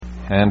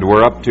and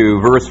we're up to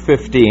verse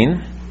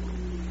 15.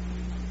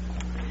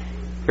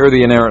 Hear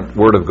the inerrant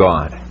Word of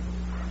God.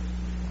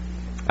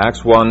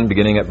 Acts 1,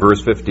 beginning at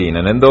verse 15.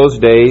 And in those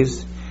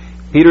days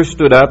Peter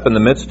stood up in the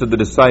midst of the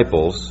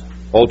disciples.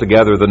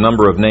 Altogether the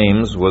number of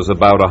names was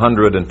about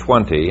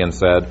 120, and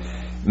said,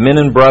 Men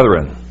and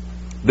brethren,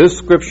 this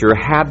scripture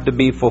had to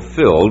be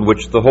fulfilled,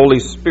 which the Holy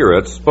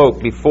Spirit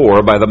spoke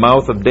before by the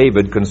mouth of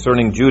David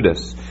concerning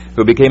Judas,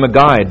 who became a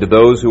guide to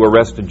those who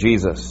arrested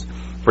Jesus.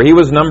 For he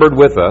was numbered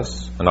with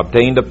us, and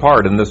obtained a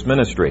part in this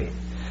ministry.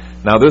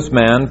 Now this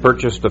man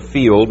purchased a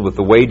field with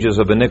the wages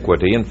of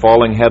iniquity, and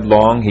falling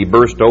headlong, he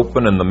burst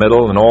open in the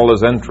middle, and all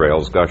his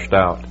entrails gushed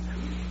out.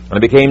 And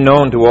it became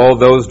known to all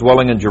those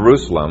dwelling in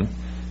Jerusalem.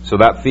 So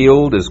that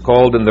field is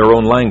called in their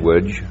own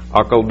language,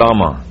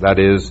 Akeldama, that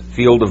is,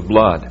 field of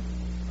blood.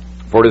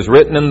 For it is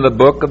written in the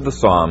book of the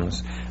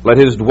Psalms, Let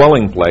his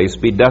dwelling place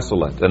be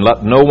desolate, and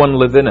let no one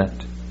live in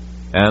it,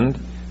 and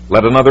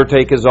let another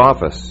take his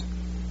office.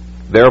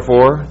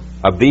 Therefore,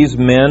 of these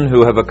men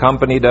who have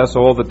accompanied us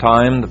all the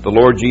time that the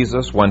Lord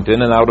Jesus went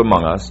in and out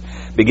among us,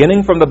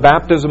 beginning from the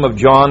baptism of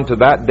John to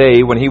that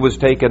day when he was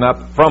taken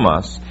up from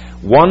us,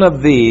 one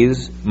of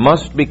these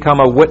must become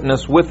a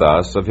witness with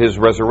us of his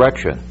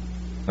resurrection.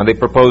 And they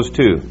proposed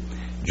two,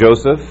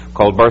 Joseph,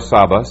 called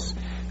Barsabbas,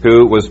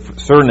 who was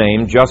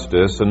surnamed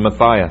Justus, and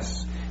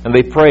Matthias. And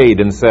they prayed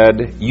and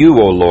said, You,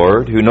 O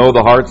Lord, who know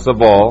the hearts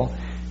of all,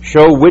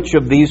 show which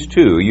of these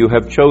two you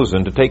have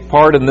chosen to take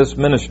part in this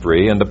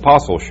ministry and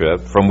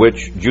apostleship from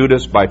which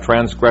Judas by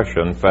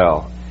transgression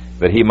fell,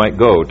 that he might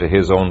go to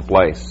his own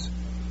place.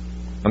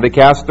 And they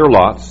cast their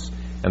lots,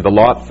 and the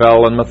lot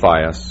fell on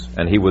Matthias,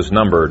 and he was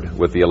numbered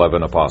with the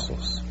 11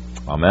 apostles.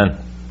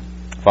 Amen.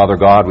 Father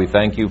God, we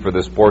thank you for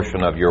this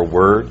portion of your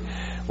word,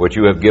 which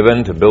you have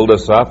given to build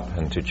us up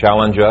and to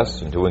challenge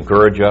us and to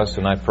encourage us,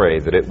 and I pray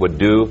that it would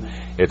do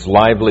its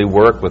lively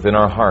work within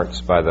our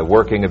hearts by the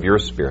working of your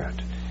Spirit.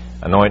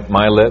 Anoint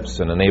my lips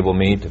and enable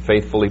me to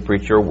faithfully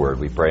preach your word,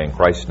 we pray in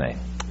Christ's name.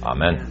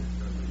 Amen.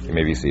 You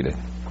may be seated.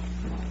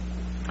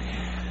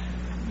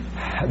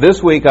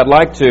 This week I'd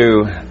like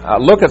to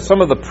look at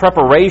some of the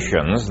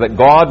preparations that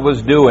God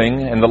was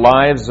doing in the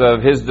lives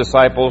of his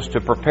disciples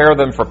to prepare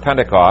them for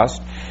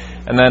Pentecost.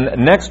 And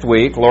then next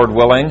week, Lord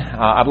willing,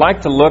 I'd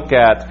like to look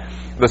at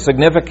the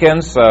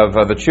significance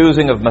of the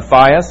choosing of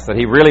Matthias, that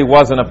he really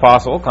was an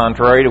apostle,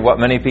 contrary to what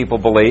many people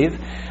believe,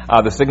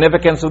 the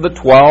significance of the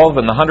 12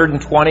 and the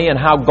 120, and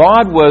how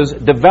God was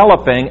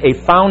developing a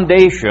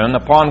foundation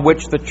upon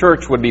which the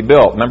church would be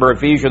built. Remember,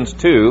 Ephesians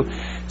 2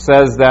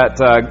 says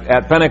that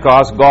at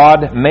Pentecost,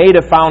 God made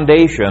a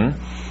foundation,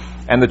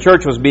 and the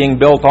church was being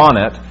built on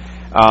it.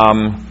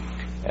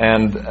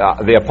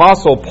 The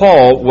apostle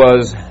Paul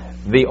was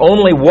the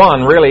only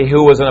one, really,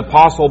 who was an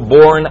apostle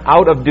born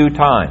out of due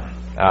time.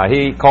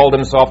 He called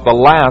himself the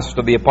last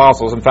of the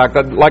apostles. In fact,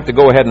 I'd like to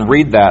go ahead and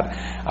read that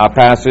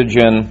passage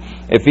in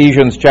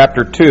Ephesians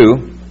chapter 2,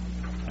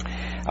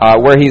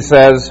 where he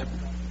says,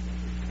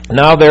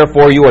 Now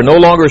therefore you are no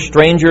longer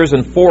strangers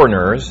and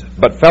foreigners,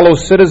 but fellow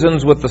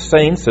citizens with the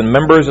saints and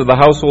members of the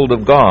household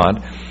of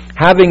God,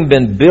 having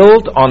been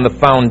built on the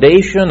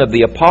foundation of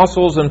the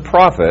apostles and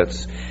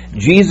prophets,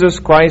 Jesus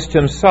Christ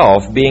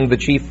himself being the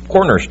chief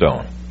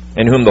cornerstone,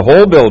 in whom the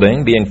whole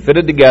building, being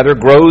fitted together,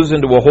 grows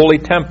into a holy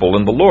temple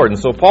in the Lord. And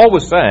so Paul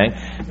was saying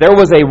there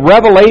was a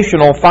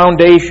revelational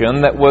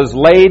foundation that was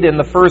laid in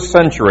the first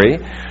century.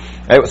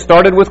 It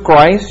started with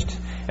Christ,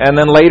 and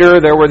then later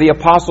there were the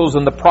apostles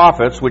and the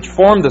prophets which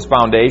formed this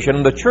foundation,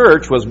 and the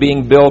church was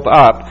being built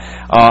up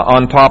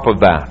on top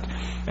of that.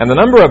 And the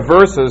number of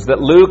verses that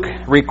Luke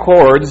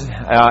records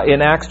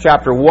in Acts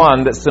chapter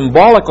 1 that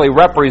symbolically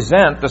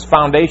represent this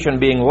foundation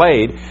being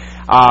laid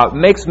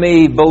makes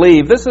me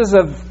believe this is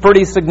a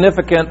pretty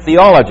significant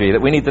theology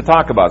that we need to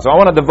talk about. So I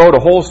want to devote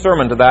a whole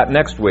sermon to that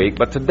next week,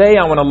 but today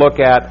I want to look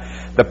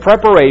at the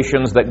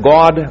preparations that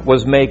God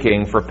was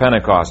making for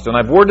Pentecost. And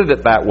I've worded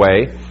it that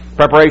way,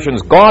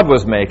 preparations God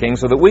was making,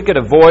 so that we could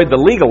avoid the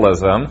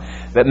legalism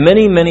that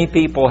many, many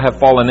people have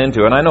fallen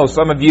into. And I know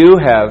some of you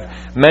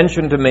have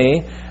mentioned to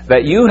me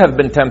that you have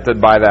been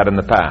tempted by that in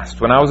the past.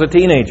 When I was a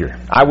teenager,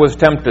 I was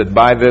tempted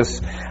by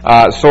this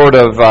sort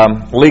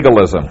of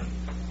legalism.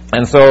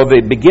 And so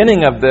the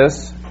beginning of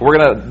this, we're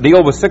going to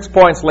deal with 6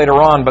 points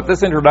later on, but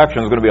this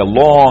introduction is going to be a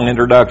long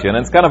introduction.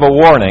 It's kind of a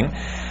warning.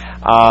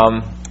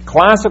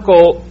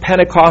 Classical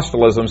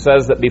Pentecostalism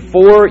says that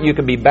before you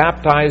can be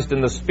baptized in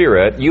the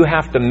Spirit, you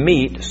have to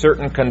meet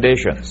certain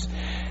conditions.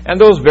 And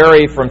those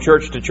vary from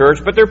church to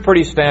church, but they're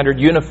pretty standard,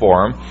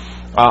 uniform.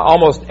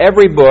 Almost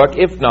every book,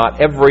 if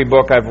not every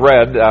book I've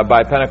read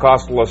by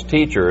Pentecostalist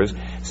teachers,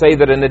 say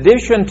that in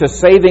addition to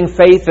saving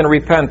faith and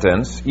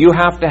repentance, you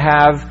have to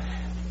have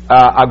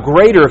a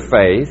greater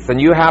faith, and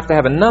you have to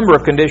have a number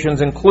of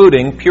conditions,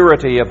 including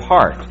purity of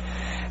heart.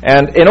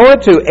 And in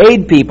order to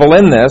aid people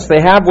in this,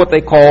 they have what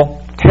they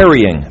call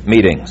tarrying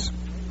meetings,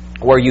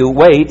 where you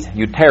wait,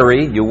 you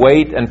tarry, you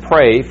wait and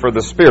pray for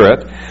the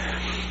Spirit.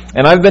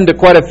 And I've been to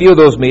quite a few of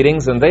those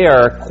meetings, and they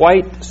are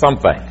quite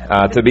something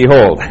to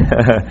behold.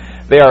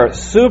 They are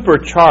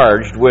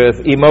supercharged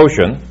with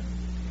emotion.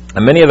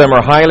 And many of them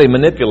are highly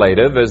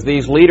manipulative, as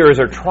these leaders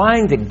are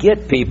trying to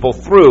get people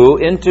through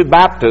into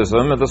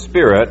baptism of the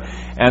Spirit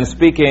and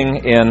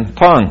speaking in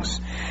tongues.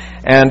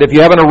 And if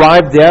you haven't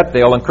arrived yet,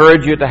 they'll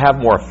encourage you to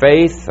have more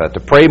faith, to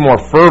pray more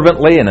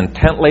fervently and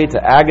intently, to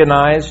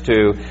agonize,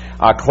 to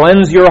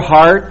cleanse your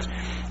heart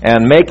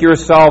and make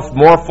yourself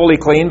more fully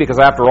clean, because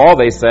after all,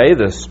 they say,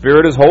 the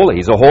Spirit is holy.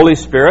 He's a Holy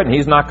Spirit, and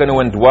He's not going to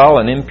indwell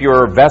an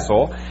impure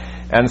vessel.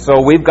 And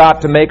so we've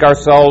got to make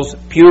ourselves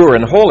pure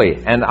and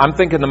holy. And I'm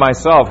thinking to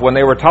myself, when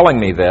they were telling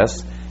me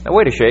this, now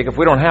wait a shake, if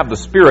we don't have the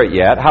Spirit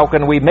yet, how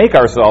can we make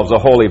ourselves a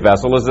holy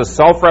vessel? Is this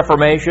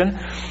self-reformation?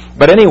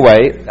 But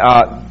anyway,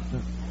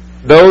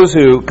 those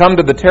who come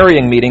to the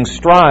tarrying meeting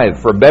strive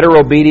for better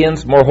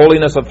obedience, more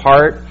holiness of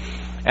heart,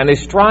 and they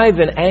strive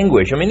in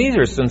anguish. I mean, these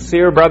are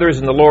sincere brothers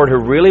in the Lord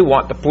who really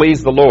want to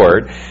please the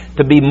Lord,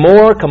 to be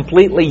more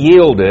completely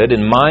yielded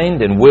in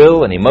mind and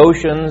will and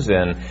emotions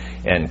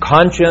and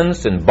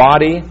conscience and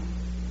body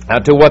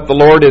to what the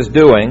Lord is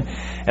doing.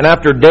 And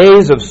after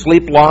days of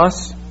sleep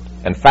loss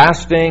and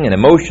fasting and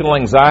emotional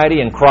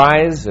anxiety and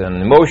cries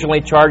and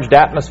emotionally charged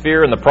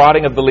atmosphere and the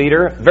prodding of the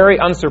leader, very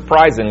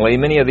unsurprisingly,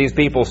 many of these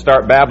people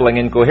start babbling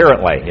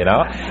incoherently,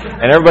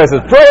 And everybody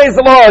says, praise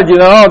the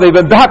Lord, they've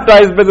been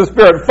baptized by the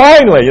Spirit.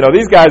 Finally,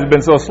 these guys have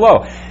been so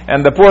slow.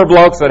 And the poor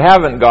blokes that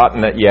haven't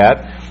gotten it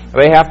yet,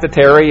 they have to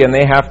tarry and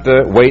they have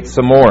to wait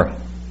some more.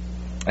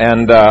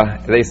 And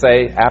they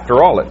say,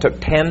 after all, it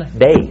took 10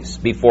 days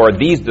before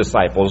these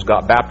disciples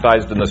got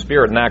baptized in the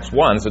Spirit in Acts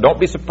 1. So don't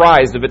be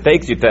surprised if it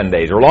takes you 10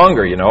 days or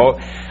longer,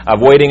 of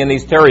waiting in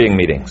these tarrying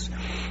meetings.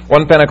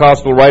 One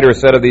Pentecostal writer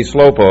said of these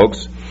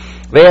slowpokes,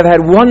 they have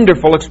had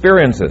wonderful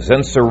experiences,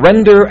 and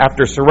surrender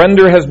after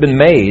surrender has been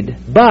made,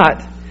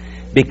 but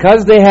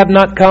because they have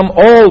not come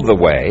all the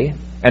way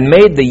and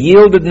made the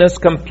yieldedness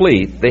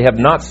complete, they have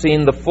not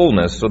seen the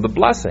fullness of the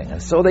blessing.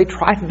 And so they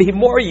try to be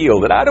more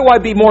yielded. How do I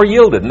be more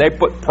yielded? And they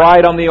put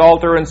pride on the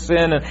altar and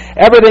sin and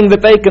everything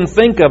that they can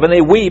think of, and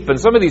they weep. And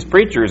some of these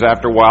preachers,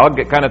 after a while,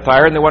 get kind of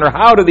tired, and they wonder,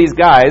 how do these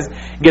guys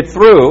get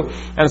through?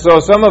 And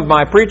so some of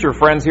my preacher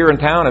friends here in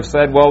town have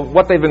said, well,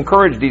 what they've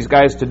encouraged these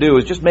guys to do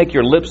is just make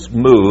your lips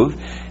move,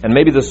 and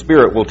maybe the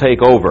Spirit will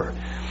take over.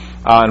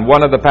 And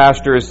one of the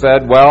pastors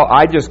said, well,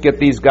 I just get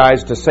these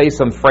guys to say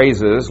some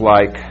phrases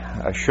like,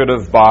 I should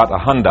have bought a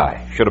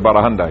Hyundai, should have bought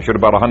a Hyundai, should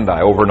have bought a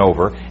Hyundai, over and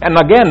over. And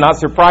again, not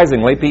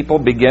surprisingly, people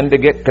begin to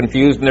get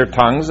confused in their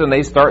tongues, and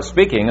they start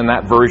speaking in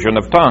that version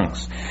of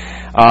tongues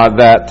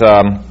that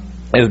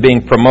is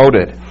being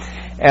promoted.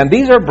 And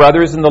these are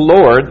brothers in the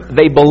Lord.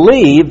 They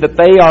believe that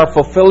they are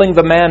fulfilling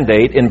the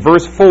mandate in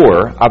verse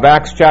 4 of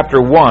Acts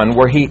chapter 1,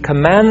 where He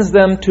commands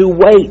them to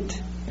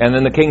wait. And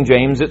in the King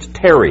James, it's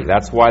tarry.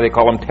 That's why they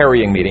call them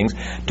tarrying meetings.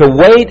 To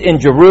wait in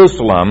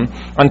Jerusalem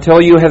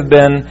until you have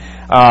been,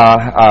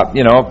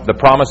 the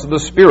promise of the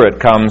Spirit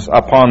comes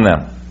upon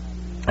them.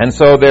 And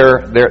so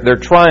they're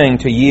trying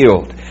to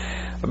yield.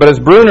 But as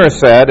Bruner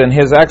said in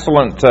his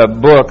excellent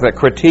book that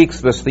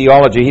critiques this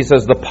theology, he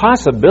says the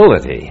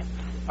possibility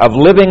of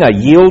living a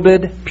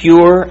yielded,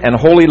 pure, and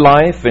holy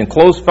life in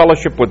close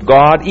fellowship with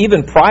God,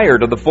 even prior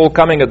to the full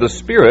coming of the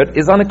Spirit,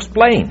 is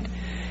unexplained.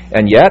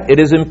 And yet it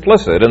is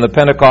implicit in the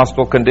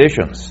Pentecostal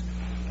conditions.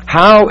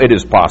 How it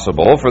is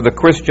possible for the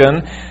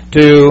Christian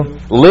to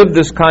live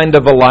this kind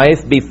of a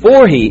life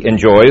before he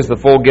enjoys the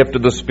full gift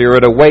of the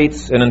Spirit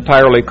awaits an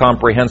entirely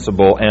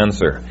comprehensible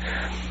answer.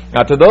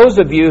 Now, to those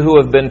of you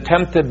who have been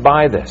tempted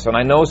by this, and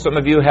I know some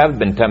of you have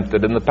been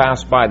tempted in the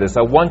past by this,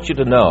 I want you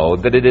to know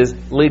that it is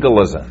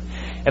legalism.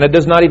 And it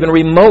does not even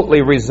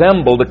remotely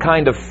resemble the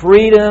kind of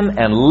freedom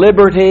and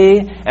liberty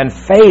and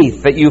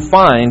faith that you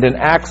find in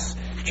Acts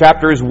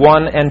chapters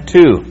 1 and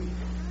 2.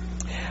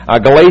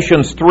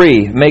 Galatians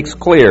 3 makes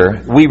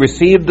clear we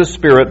received the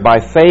Spirit by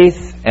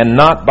faith and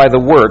not by the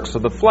works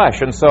of the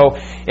flesh. And so,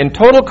 in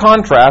total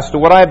contrast to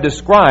what I've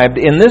described,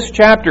 in this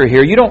chapter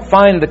here, you don't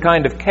find the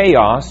kind of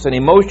chaos and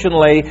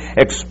emotionally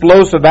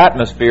explosive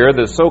atmosphere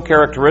that's so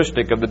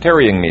characteristic of the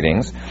tarrying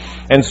meetings.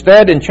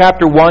 Instead, in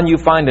chapter 1, you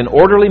find an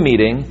orderly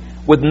meeting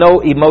with no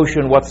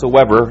emotion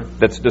whatsoever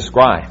that's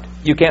described.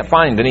 You can't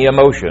find any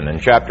emotion in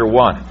chapter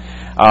 1.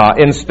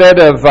 Instead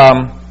of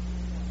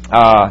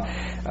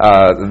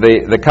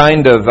the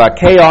kind of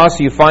chaos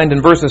you find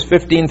in verses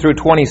 15 through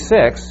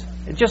 26,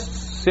 it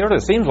just sort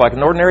of seems like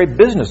an ordinary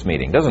business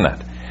meeting, doesn't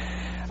it?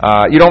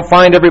 You don't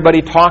find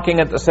everybody talking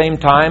at the same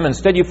time.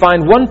 Instead, you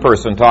find one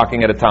person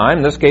talking at a time.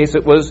 In this case,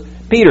 it was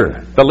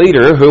Peter, the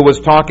leader, who was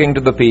talking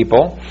to the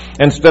people.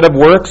 Instead of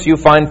works, you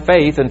find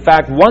faith. In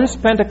fact, once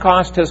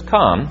Pentecost has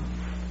come,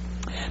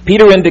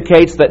 Peter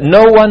indicates that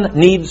no one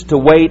needs to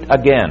wait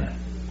again.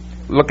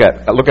 Look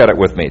at it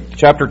with me.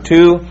 Chapter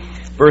 2,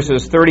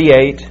 verses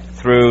 38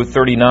 through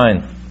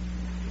 39.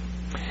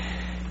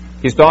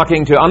 He's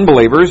talking to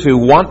unbelievers who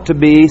want to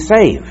be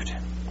saved.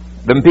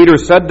 Then Peter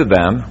said to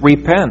them,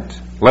 repent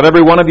Let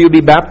every one of you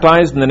be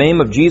baptized in the name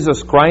of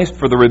Jesus Christ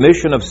for the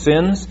remission of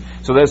sins.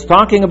 So that's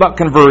talking about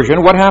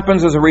conversion. What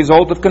happens as a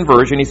result of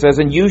conversion? He says,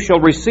 and you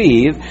shall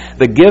receive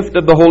the gift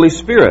of the Holy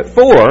Spirit.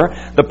 For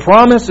the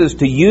promise is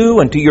to you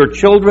and to your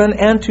children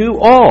and to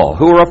all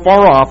who are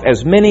afar off,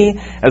 as many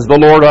as the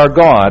Lord our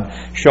God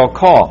shall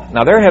call.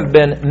 Now there have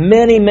been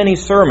many, many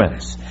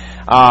sermons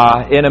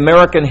in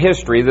American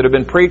history that have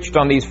been preached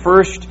on these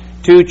first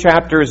 2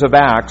 chapters of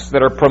Acts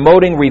that are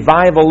promoting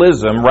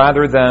revivalism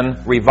rather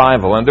than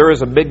revival. And there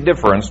is a big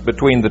difference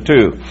between the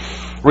two.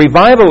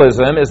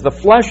 Revivalism is the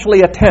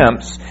fleshly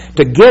attempts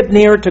to get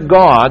near to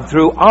God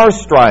through our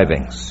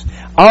strivings,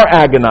 our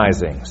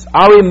agonizings,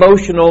 our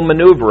emotional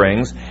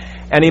maneuverings.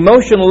 And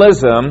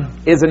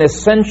emotionalism is an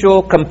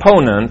essential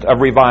component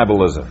of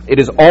revivalism. It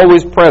is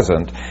always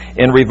present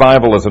in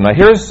revivalism. Now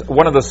here's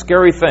one of the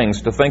scary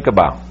things to think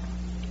about.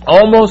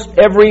 Almost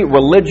every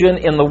religion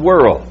in the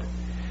world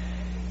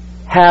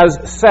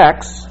has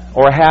sects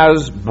or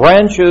has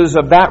branches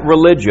of that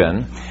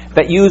religion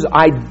that use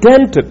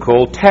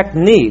identical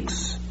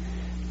techniques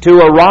to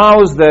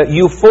arouse the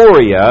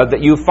euphoria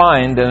that you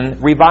find in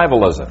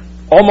revivalism.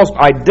 Almost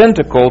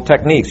identical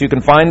techniques. You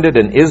can find it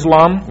in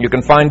Islam, you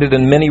can find it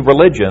in many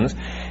religions,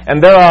 and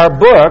there are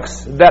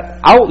books that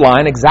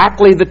outline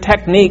exactly the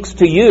techniques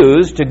to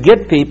use to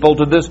get people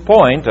to this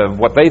point of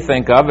what they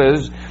think of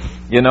as,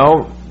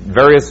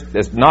 various,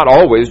 it's not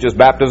always just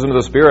baptism of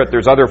the Spirit.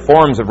 There's other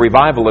forms of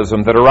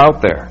revivalism that are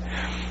out there.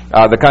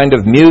 The kind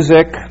of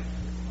music,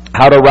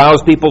 how to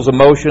arouse people's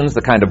emotions,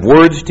 the kind of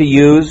words to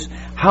use,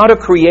 how to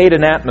create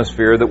an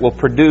atmosphere that will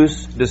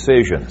produce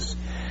decisions.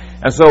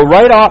 And so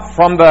right off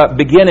from the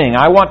beginning,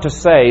 I want to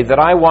say that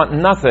I want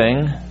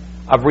nothing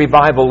of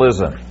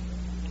revivalism.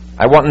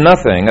 I want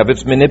nothing of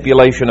its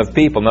manipulation of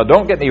people. Now,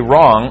 don't get me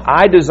wrong.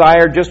 I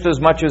desire just as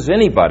much as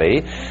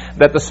anybody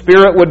that the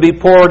Spirit would be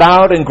poured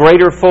out in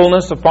greater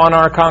fullness upon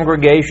our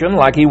congregation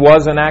like He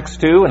was in Acts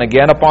 2 and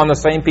again upon the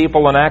same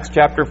people in Acts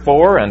chapter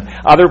 4 and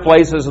other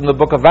places in the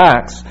book of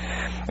Acts.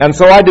 And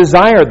so I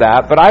desire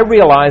that, but I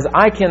realize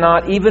I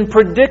cannot even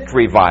predict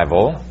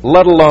revival,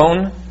 let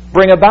alone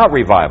bring about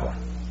revival.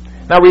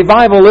 Now,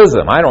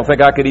 revivalism, I don't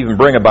think I could even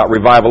bring about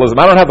revivalism.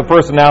 I don't have the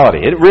personality.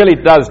 It really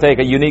does take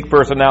a unique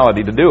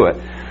personality to do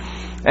it.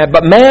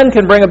 But man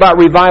can bring about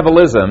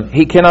revivalism.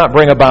 He cannot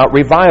bring about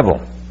revival.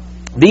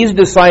 These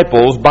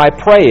disciples, by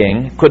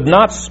praying, could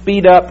not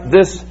speed up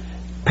this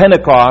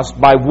Pentecost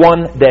by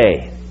one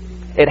day.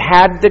 It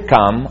had to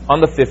come on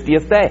the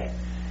 50th day.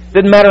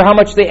 Didn't matter how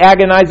much they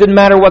agonized, didn't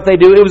matter what they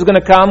do, it was going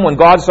to come when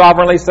God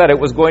sovereignly said it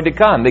was going to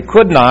come. They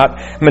could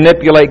not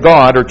manipulate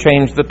God or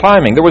change the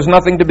timing. There was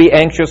nothing to be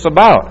anxious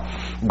about.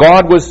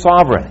 God was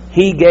sovereign.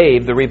 He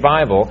gave the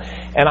revival,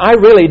 and I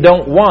really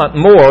don't want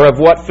more of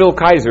what Phil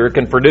Kaiser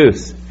can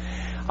produce.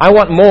 I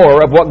want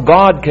more of what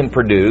God can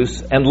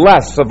produce and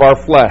less of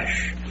our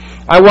flesh.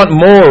 I want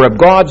more of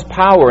God's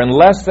power and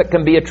less that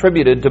can be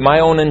attributed to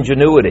my own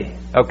ingenuity.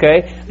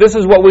 Okay? This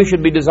is what we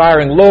should be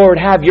desiring. Lord,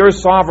 have your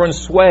sovereign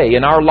sway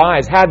in our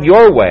lives. Have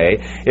your way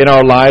in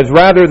our lives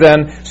rather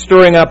than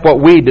stirring up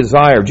what we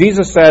desire.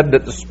 Jesus said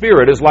that the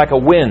Spirit is like a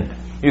wind.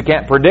 You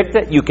can't predict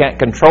it. You can't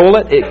control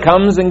it. It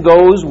comes and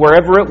goes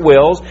wherever it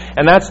wills.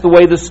 And that's the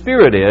way the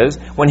Spirit is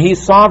when He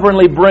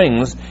sovereignly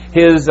brings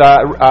His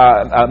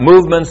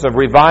movements of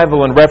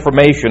revival and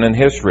reformation in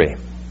history.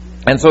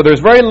 And so there's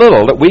very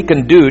little that we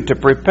can do to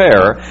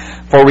prepare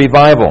for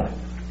revival.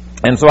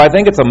 And so I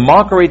think it's a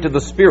mockery to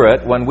the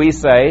Spirit when we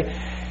say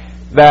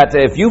that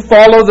if you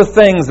follow the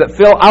things that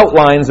Phil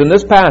outlines in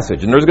this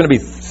passage, and there's going to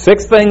be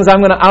 6 things I'm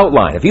going to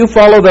outline, if you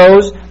follow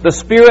those, the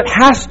Spirit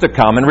has to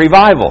come in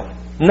revival.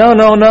 No.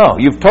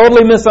 You've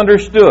totally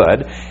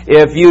misunderstood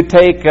if you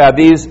take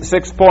these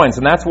 6 points,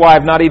 and that's why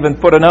I've not even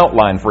put an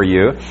outline for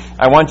you.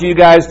 I want you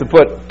guys to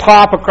put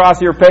top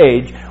across your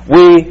page,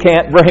 we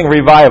can't bring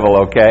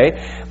revival, okay?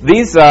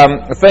 These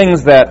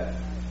things that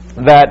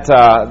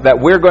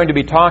we're going to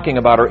be talking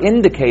about are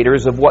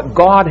indicators of what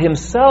God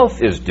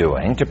Himself is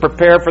doing to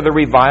prepare for the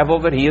revival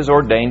that He is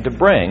ordained to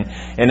bring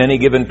in any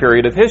given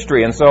period of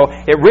history. And so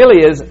it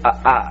really is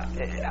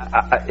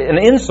an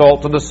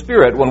insult to the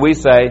Spirit when we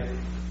say,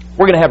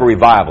 we're going to have a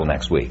revival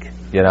next week.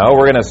 We're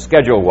going to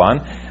schedule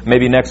one,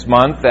 maybe next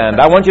month, and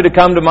I want you to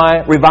come to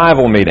my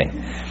revival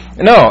meeting.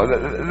 No,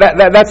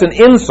 that's an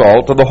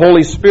insult to the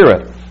Holy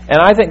Spirit. And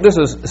I think this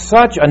is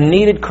such a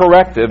needed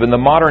corrective in the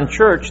modern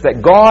church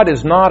that God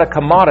is not a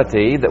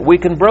commodity that we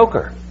can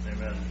broker.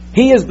 Amen.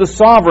 He is the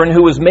sovereign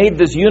who has made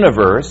this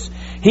universe.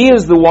 He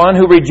is the one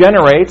who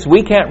regenerates.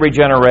 We can't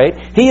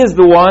regenerate. He is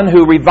the one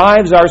who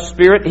revives our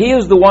spirit. He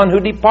is the one who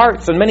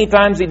departs. And many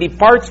times He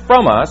departs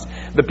from us.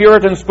 The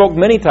Puritans spoke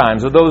many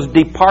times of those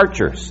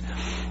departures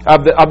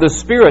of the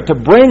Spirit to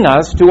bring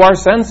us to our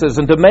senses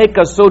and to make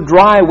us so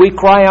dry we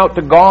cry out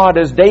to God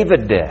as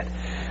David did,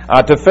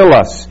 to fill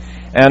us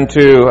and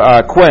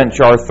to quench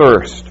our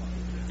thirst.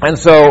 And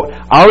so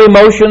our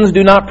emotions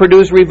do not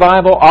produce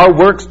revival. Our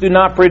works do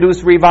not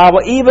produce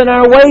revival. Even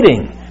our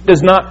waiting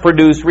does not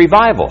produce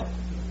revival.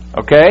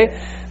 Okay?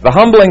 The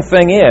humbling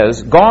thing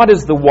is, God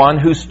is the one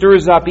who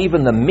stirs up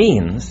even the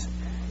means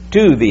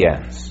to the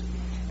ends.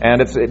 And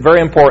it's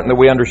very important that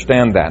we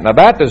understand that. Now,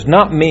 that does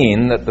not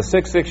mean that the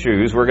 6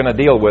 issues we're going to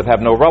deal with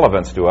have no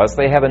relevance to us.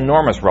 They have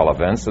enormous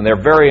relevance, and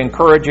they're very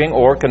encouraging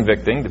or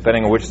convicting,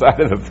 depending on which side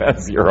of the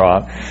fence you're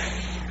on.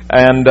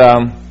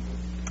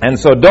 And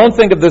so don't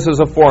think of this as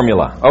a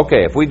formula.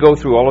 Okay, if we go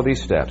through all of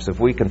these steps, if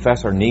we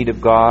confess our need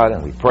of God,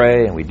 and we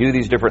pray, and we do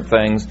these different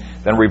things,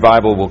 then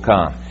revival will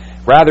come.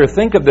 Rather,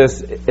 think of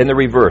this in the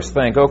reverse.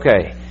 Think,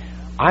 okay,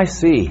 I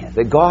see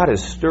that God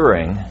is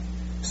stirring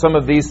some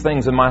of these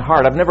things in my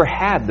heart. I've never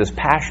had this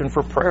passion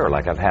for prayer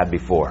like I've had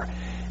before.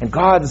 And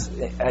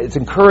it's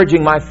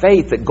encouraging my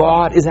faith that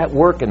God is at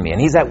work in me,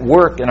 and He's at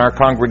work in our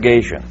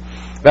congregation.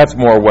 That's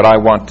more what I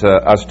want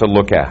us to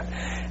look at.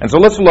 And so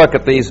let's look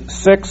at these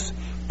 6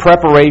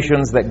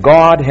 preparations that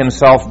God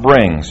Himself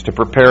brings to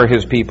prepare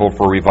His people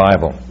for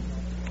revival.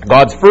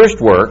 God's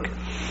first work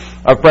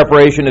of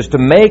preparation is to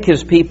make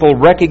His people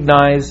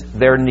recognize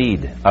their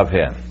need of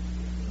Him.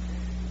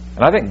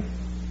 And I think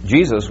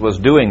Jesus was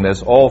doing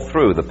this all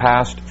through the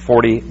past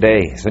 40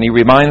 days. And He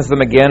reminds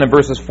them again in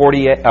verses 4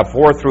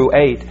 through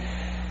 8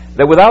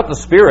 that without the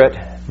Spirit,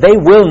 they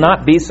will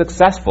not be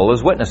successful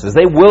as witnesses.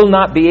 They will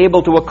not be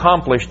able to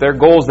accomplish their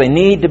goals. They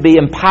need to be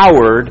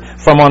empowered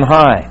from on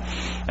high.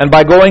 And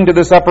by going to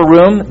this upper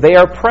room, they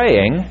are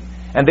praying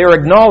and they're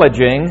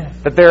acknowledging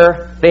that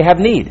they have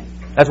need.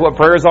 That's what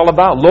prayer is all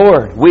about.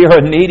 Lord, we are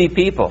a needy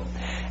people.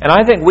 And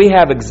I think we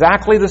have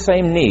exactly the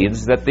same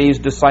needs that these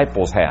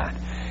disciples had.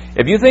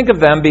 If you think of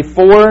them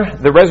before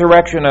the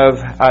resurrection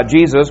of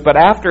Jesus, but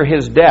after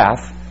His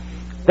death,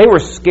 they were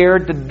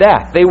scared to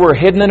death. They were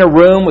hidden in a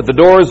room with the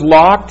doors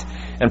locked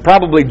and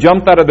probably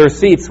jumped out of their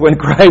seats when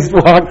Christ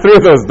walked through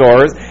those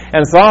doors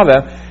and saw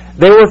them.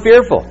 They were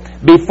fearful.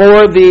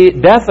 Before the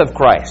death of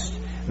Christ,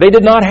 they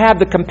did not have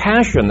the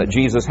compassion that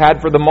Jesus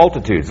had for the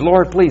multitudes.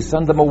 Lord, please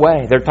send them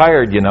away. They're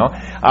tired, you know.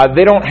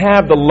 They don't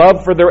have the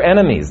love for their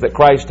enemies that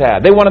Christ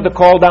had. They wanted to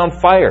call down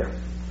fire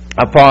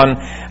upon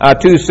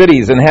 2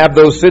 cities and have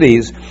those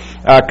cities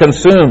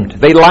consumed.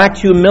 They lacked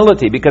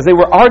humility because they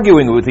were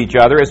arguing with each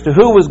other as to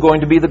who was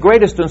going to be the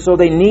greatest, and so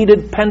they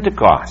needed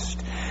Pentecost.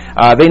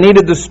 They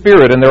needed the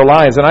Spirit in their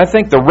lives. And I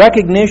think the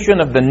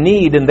recognition of the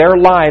need in their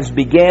lives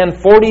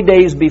began 40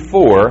 days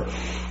before,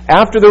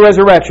 after the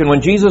resurrection.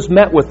 When Jesus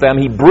met with them,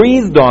 He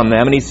breathed on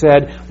them and He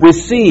said,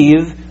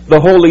 receive the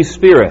Holy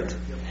Spirit.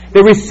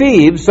 They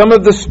received some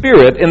of the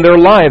Spirit in their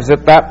lives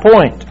at that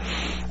point.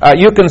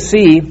 You can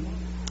see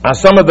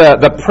some of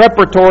the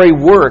preparatory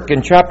work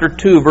in chapter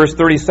 2, verse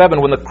 37,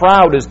 when the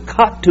crowd is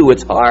cut to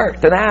its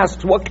heart and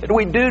asks, what can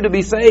we do to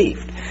be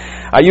saved?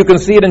 You can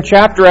see it in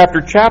chapter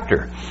after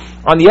chapter.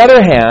 On the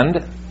other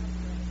hand,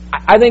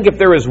 I think if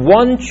there is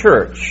one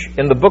church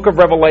in the book of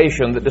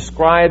Revelation that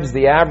describes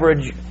the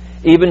average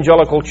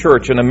evangelical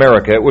church in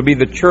America, it would be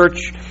the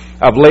church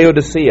of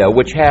Laodicea,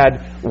 which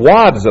had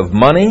wads of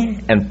money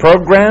and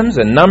programs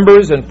and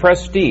numbers and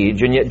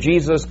prestige, and yet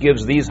Jesus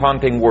gives these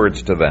haunting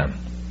words to them.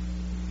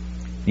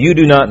 You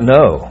do not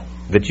know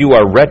that you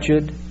are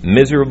wretched,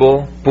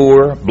 miserable,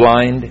 poor,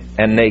 blind,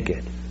 and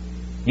naked.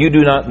 You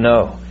do not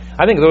know.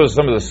 I think those are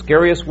some of the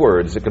scariest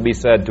words that can be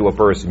said to a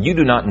person. You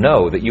do not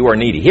know that you are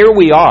needy. Here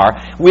we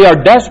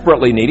are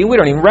desperately needy. We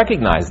don't even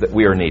recognize that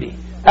we are needy.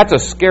 That's a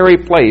scary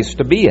place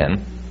to be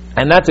in.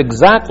 And that's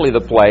exactly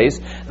the place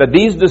that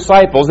these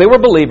disciples, they were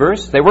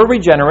believers, they were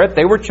regenerate,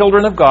 they were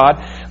children of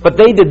God, but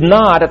they did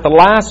not, at the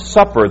Last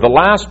Supper, the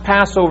last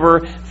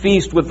Passover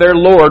feast with their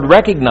Lord,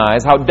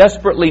 recognize how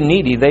desperately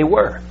needy they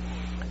were.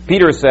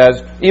 Peter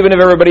says, even if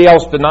everybody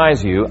else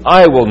denies you,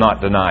 I will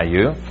not deny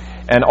you.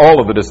 And all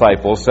of the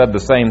disciples said the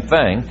same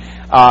thing.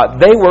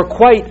 They were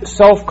quite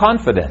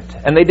self-confident,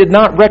 and they did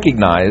not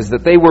recognize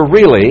that they were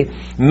really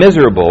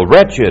miserable,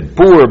 wretched,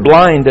 poor,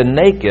 blind, and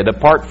naked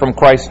apart from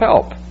Christ's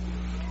help.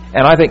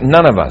 And I think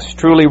none of us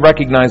truly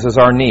recognizes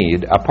our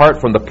need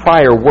apart from the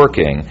prior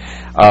working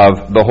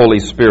of the Holy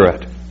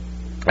Spirit.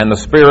 And the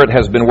Spirit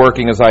has been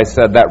working, as I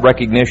said, that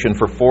recognition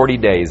for 40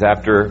 days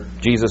after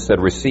Jesus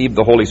said, receive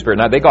the Holy Spirit.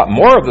 Now, they got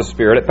more of the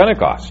Spirit at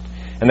Pentecost.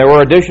 And there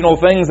were additional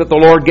things that the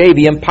Lord gave.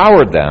 He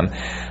empowered them.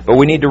 But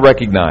we need to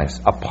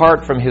recognize,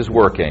 apart from His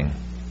working,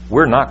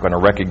 we're not going to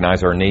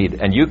recognize our need.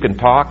 And you can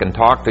talk and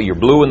talk till you're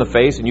blue in the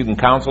face, and you can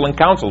counsel and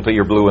counsel till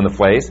you're blue in the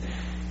face.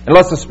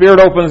 Unless the Spirit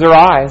opens their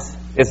eyes,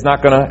 it's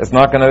not going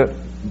to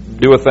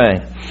do a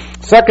thing.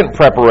 Second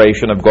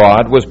preparation of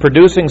God was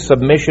producing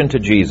submission to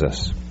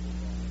Jesus.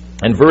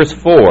 In verse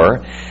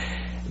 4,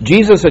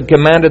 Jesus had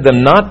commanded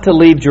them not to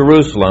leave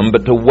Jerusalem,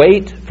 but to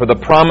wait for the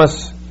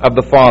promise of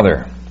the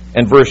Father.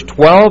 In verse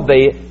 12,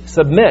 they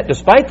submit,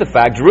 despite the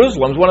fact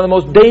Jerusalem is one of the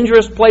most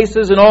dangerous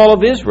places in all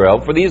of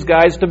Israel for these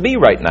guys to be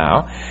right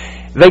now.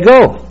 They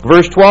go.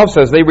 Verse 12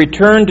 says, they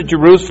returned to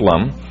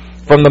Jerusalem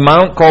from the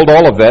mount called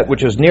Olivet,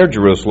 which is near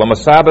Jerusalem, a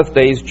Sabbath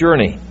day's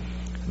journey.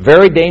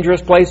 Very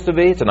dangerous place to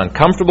be. It's an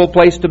uncomfortable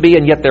place to be,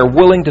 and yet they're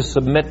willing to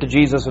submit to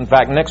Jesus. In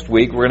fact, next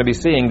week we're going to be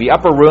seeing the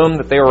upper room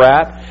that they were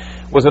at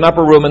was an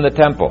upper room in the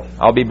temple.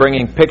 I'll be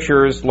bringing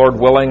pictures, Lord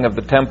willing, of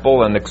the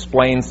temple and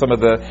explain some of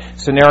the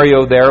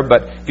scenario there.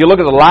 But if you look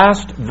at the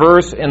last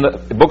verse in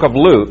the book of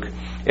Luke,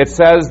 it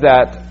says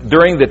that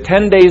during the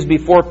 10 days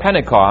before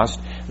Pentecost,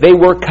 They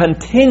were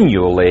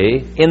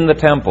continually in the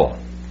temple.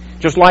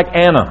 Just like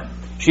Anna.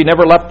 She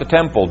never left the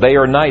temple, day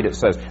or night, it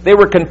says. They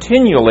were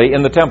continually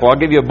in the temple. I'll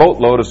give you a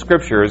boatload of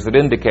scriptures that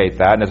indicate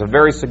that, and it's a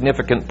very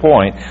significant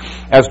point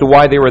as to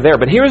why they were there.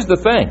 But here's the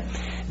thing.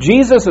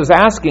 Jesus is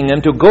asking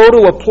them to go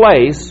to a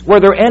place where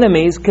their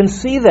enemies can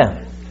see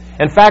them.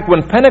 In fact,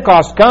 when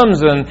Pentecost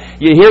comes and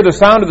you hear the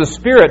sound of the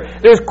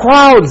Spirit, there's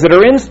crowds that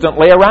are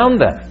instantly around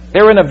them.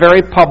 They're in a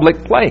very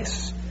public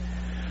place.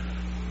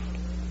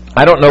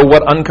 I don't know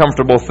what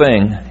uncomfortable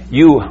thing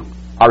you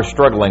are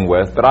struggling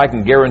with, but I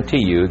can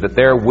guarantee you that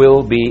there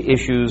will be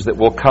issues that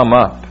will come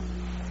up.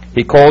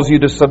 He calls you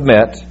to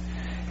submit,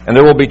 and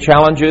there will be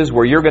challenges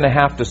where you're going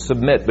to have to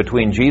submit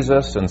between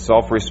Jesus and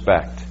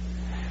self-respect,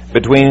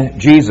 between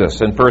Jesus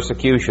and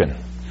persecution,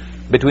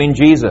 between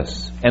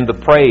Jesus and the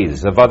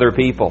praise of other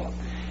people.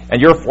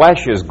 And your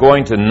flesh is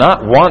going to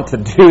not want to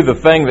do the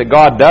thing that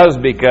God does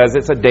because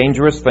it's a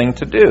dangerous thing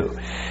to do.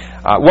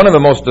 One of the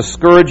most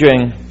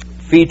discouraging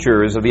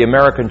features of the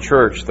American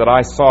church that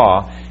I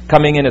saw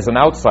coming in as an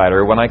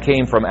outsider when I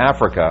came from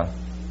Africa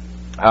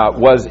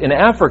was in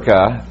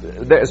Africa,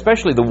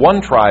 especially the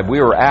one tribe we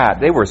were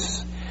at, they were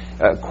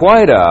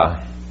quite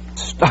a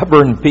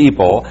stubborn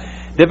people,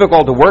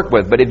 difficult to work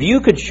with. But if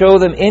you could show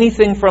them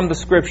anything from the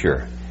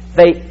Scripture,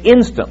 they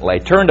instantly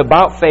turned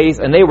about face,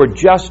 and they were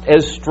just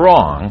as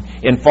strong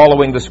in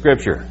following the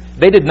Scripture.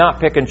 They did not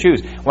pick and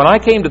choose. When I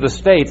came to the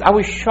States, I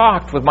was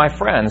shocked with my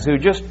friends who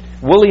just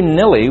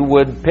willy-nilly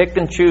would pick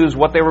and choose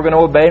what they were going to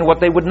obey and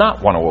what they would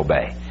not want to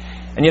obey.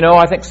 And you know,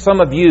 I think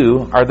some of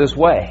you are this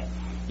way.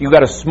 You've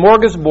got a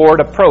smorgasbord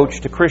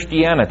approach to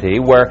Christianity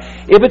where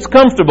if it's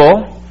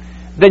comfortable,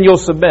 then you'll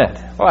submit.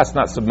 Well, that's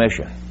not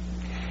submission.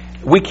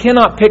 We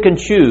cannot pick and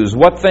choose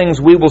what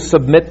things we will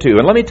submit to.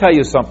 And let me tell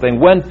you something.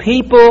 When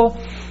people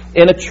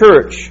in a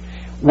church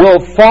will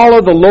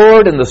follow the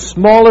Lord in the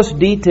smallest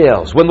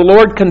details, when the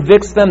Lord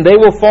convicts them, they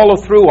will follow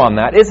through on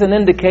that. It's an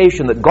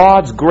indication that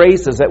God's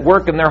grace is at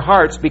work in their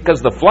hearts,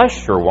 because the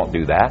flesh sure won't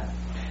do that.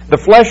 The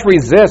flesh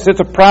resists. It's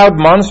a proud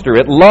monster.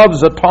 It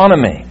loves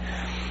autonomy.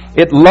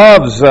 It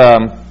loves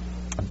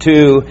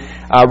to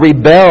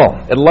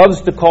rebel. It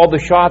loves to call the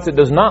shots. It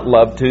does not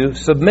love to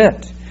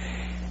submit.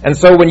 And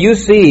so when you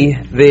see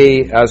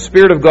the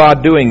Spirit of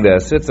God doing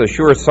this, it's a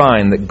sure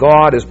sign that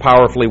God is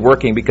powerfully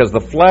working, because the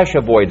flesh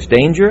avoids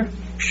danger,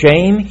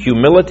 shame,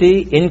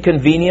 humility,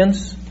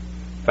 inconvenience.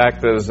 In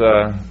fact, as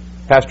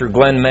Pastor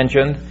Glenn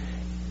mentioned,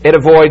 it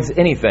avoids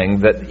anything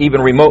that even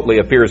remotely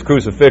appears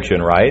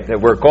crucifixion, right, that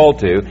we're called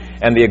to,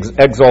 and the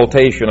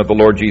exaltation of the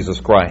Lord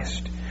Jesus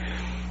Christ.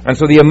 And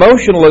so the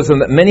emotionalism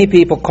that many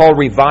people call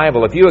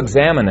revival, if you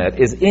examine it,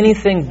 is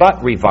anything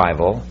but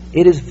revival.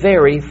 It is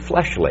very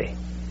fleshly.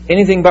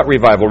 Anything but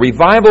revival.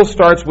 Revival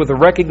starts with a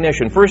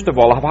recognition, first of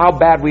all, of how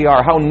bad we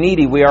are, how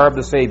needy we are of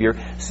the Savior.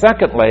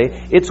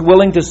 Secondly, it's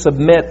willing to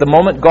submit the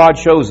moment God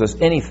shows us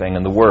anything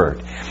in the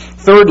Word.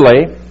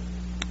 Thirdly,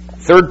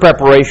 third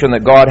preparation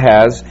that God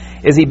has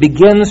is He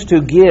begins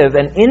to give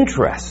an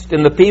interest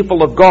in the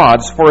people of God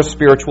for a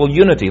spiritual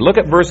unity. Look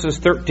at verses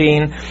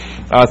 13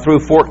 through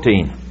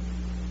 14.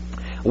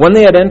 When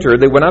they had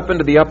entered, they went up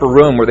into the upper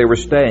room where they were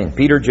staying.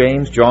 Peter,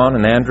 James, John,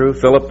 and Andrew,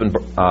 Philip and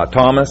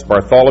Thomas,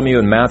 Bartholomew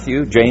and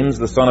Matthew, James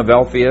the son of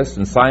Alphaeus,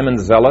 and Simon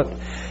the Zealot,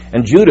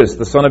 and Judas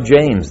the son of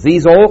James.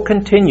 These all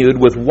continued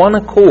with one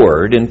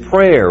accord in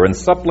prayer and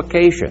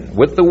supplication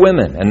with the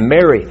women and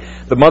Mary,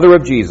 the mother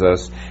of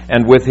Jesus,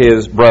 and with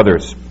his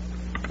brothers.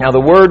 Now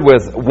the word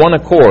with one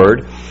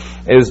accord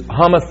is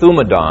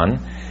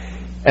homathumadon,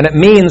 and it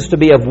means to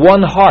be of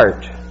one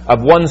heart,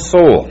 of one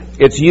soul.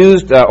 It's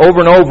used over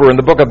and over in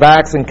the book of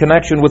Acts in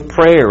connection with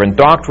prayer and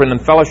doctrine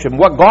and fellowship.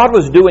 What God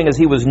was doing is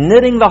He was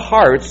knitting the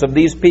hearts of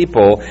these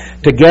people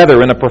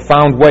together in a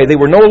profound way. They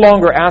were no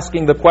longer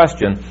asking the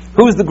question,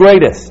 who's the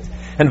greatest?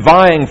 And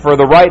vying for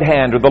the right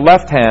hand or the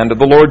left hand of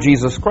the Lord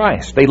Jesus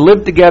Christ. They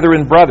lived together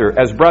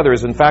as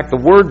brothers. In fact, the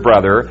word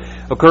brother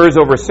occurs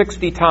over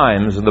 60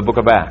 times in the book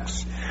of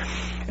Acts.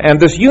 And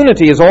this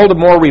unity is all the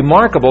more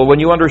remarkable when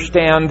you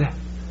understand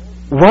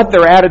what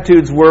their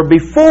attitudes were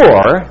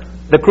before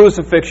the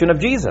crucifixion of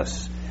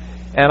Jesus.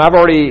 And I've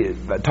already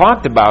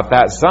talked about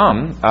that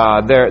some,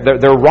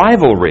 their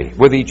rivalry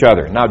with each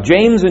other. Now,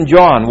 James and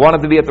John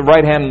wanted to be at the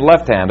right hand and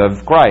left hand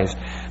of Christ.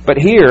 But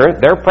here,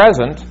 they're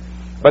present,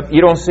 but you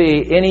don't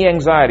see any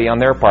anxiety on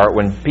their part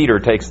when Peter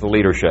takes the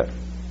leadership.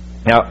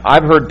 Now,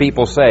 I've heard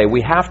people say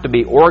we have to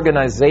be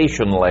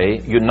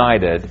organizationally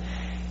united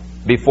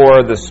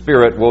before the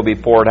Spirit will be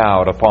poured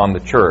out upon the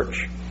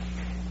church.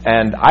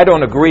 And I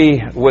don't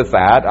agree with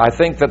that. I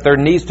think that there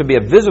needs to be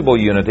a visible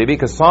unity,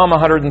 because Psalm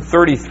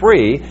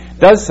 133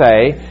 does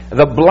say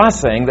the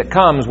blessing that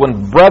comes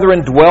when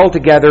brethren dwell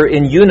together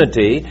in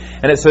unity.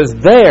 And it says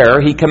there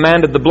He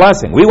commanded the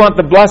blessing. We want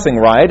the blessing,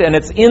 right? And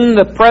it's in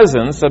the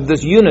presence of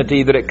this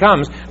unity that it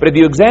comes. But if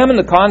you examine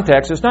the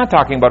context, it's not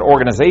talking about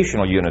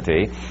organizational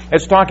unity.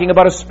 It's talking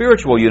about a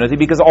spiritual unity,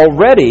 because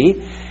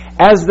already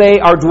as they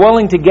are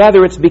dwelling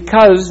together, it's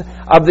because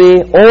of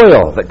the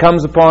oil that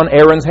comes upon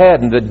Aaron's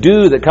head and the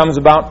dew that comes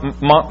about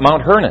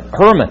Mount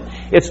Hermon.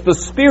 It's the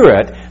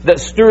Spirit that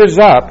stirs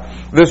up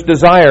this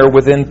desire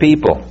within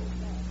people.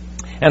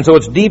 And so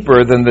it's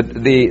deeper than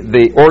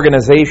the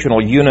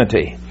organizational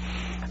unity.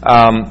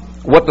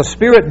 What the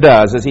Spirit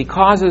does is He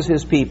causes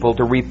His people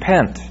to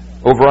repent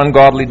over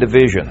ungodly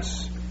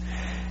divisions.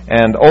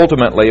 And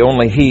ultimately,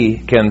 only He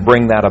can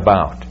bring that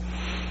about.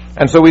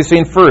 And so we've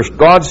seen first,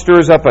 God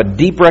stirs up a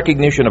deep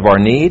recognition of our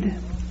need,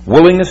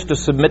 willingness to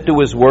submit to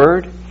His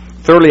Word,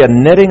 thirdly, a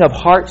knitting of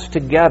hearts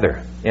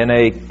together in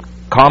a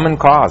common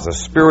cause, a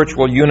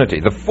spiritual unity.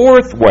 The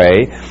fourth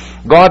way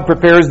God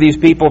prepares these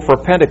people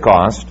for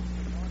Pentecost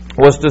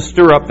was to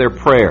stir up their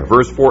prayer.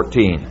 Verse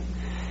 14.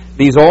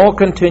 These all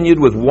continued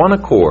with one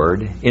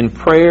accord in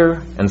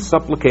prayer and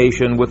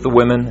supplication with the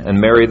women and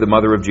Mary, the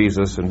mother of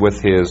Jesus, and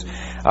with His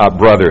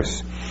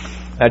brothers.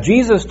 Now,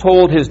 Jesus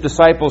told His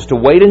disciples to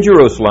wait in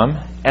Jerusalem,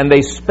 and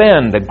they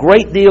spend a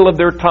great deal of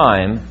their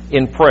time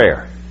in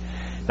prayer.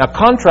 Now,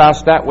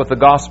 contrast that with the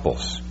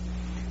Gospels.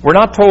 We're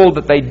not told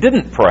that they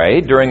didn't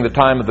pray during the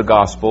time of the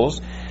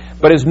Gospels,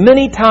 but as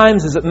many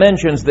times as it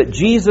mentions that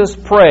Jesus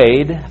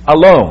prayed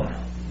alone,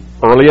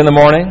 early in the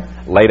morning,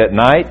 late at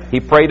night, He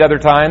prayed other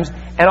times,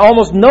 and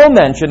almost no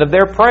mention of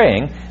their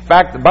praying. In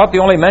fact, about the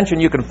only mention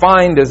you can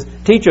find is,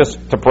 teach us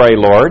to pray,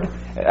 Lord.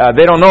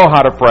 They don't know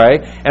how to pray.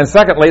 And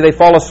secondly, they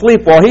fall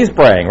asleep while He's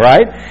praying,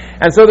 right?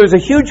 And so there's a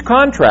huge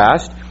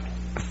contrast.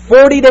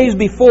 40 days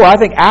before, I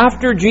think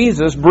after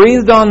Jesus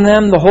breathed on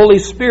them the Holy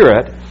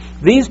Spirit,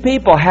 these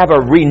people have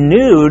a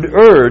renewed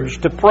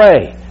urge to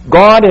pray.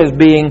 God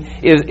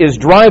is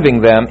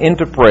driving them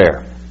into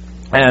prayer.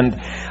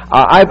 And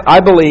I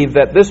believe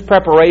that this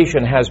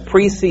preparation has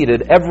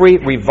preceded every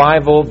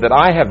revival that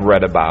I have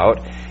read about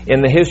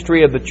in the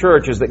history of the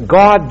church, is that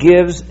God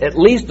gives at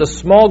least a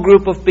small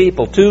group of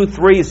people, 2,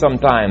 3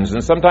 sometimes,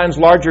 and sometimes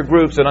larger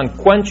groups, an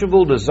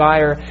unquenchable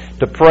desire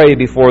to pray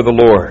before the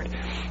Lord.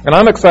 And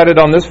I'm excited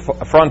on this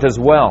front as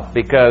well,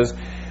 because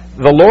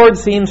the Lord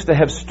seems to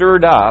have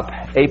stirred up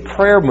a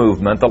prayer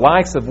movement, the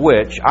likes of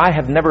which I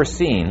have never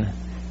seen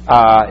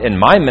in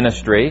my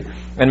ministry,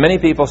 and many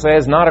people say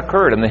has not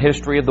occurred in the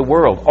history of the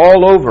world.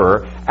 All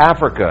over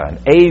Africa and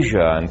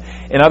Asia and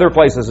in other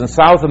places in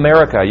South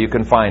America you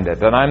can find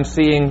it. And I'm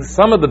seeing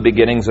some of the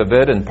beginnings of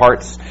it in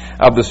parts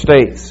of the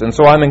States. And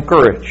so I'm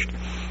encouraged.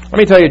 Let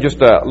me tell you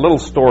just a little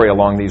story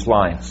along these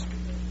lines.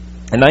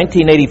 In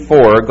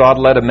 1984, God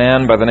led a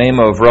man by the name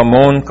of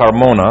Ramon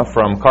Carmona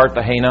from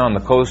Cartagena on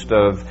the coast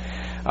of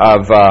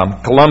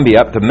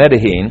Colombia up to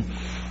Medellin.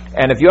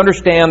 And if you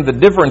understand the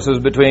differences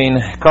between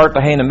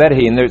Cartagena and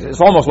Medellin,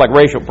 it's almost like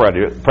racial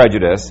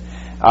prejudice.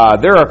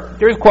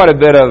 There's quite a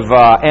bit of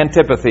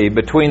antipathy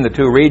between the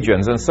two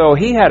regions. And so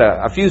he had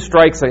a few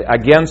strikes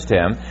against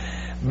him.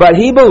 But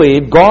he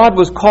believed God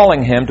was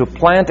calling him to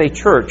plant a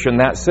church in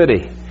that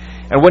city.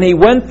 And when he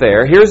went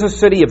there, here's a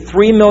city of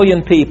 3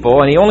 million people,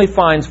 and he only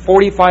finds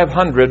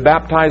 4,500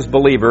 baptized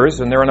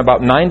believers, and they're in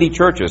about 90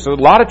 churches. So a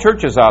lot of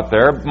churches out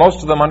there,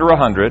 most of them under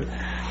 100.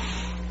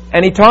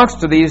 And he talks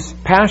to these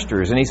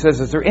pastors, and he says,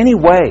 is there any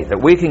way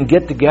that we can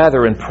get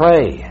together and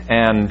pray?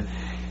 And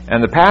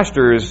the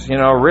pastors,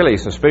 really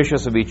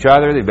suspicious of each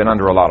other. They've been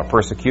under a lot of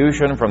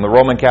persecution from the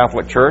Roman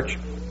Catholic Church.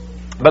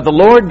 But the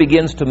Lord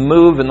begins to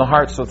move in the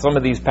hearts of some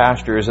of these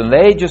pastors, and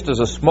they, just as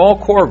a small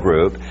core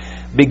group,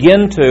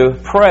 begin to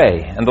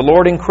pray. And the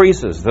Lord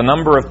increases the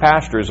number of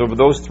pastors over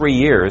those 3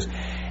 years.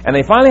 And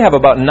they finally have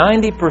about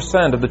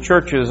 90% of the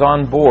churches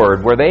on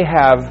board where they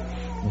have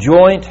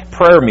joint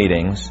prayer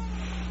meetings.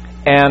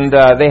 And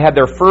they had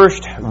their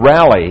first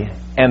rally,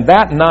 and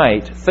that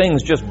night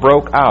things just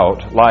broke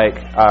out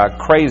like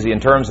crazy in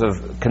terms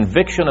of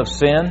conviction of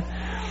sin.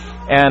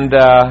 And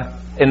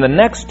in the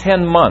next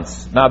 10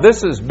 months, now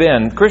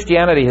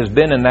Christianity has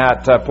been in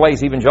that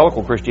place,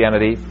 evangelical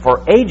Christianity,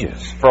 for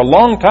ages, for a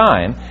long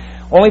time,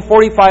 only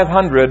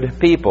 4,500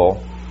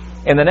 people.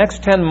 In the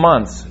next 10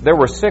 months, there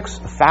were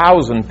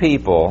 6,000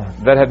 people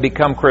that have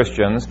become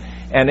Christians,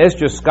 and it's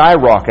just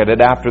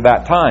skyrocketed after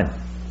that time.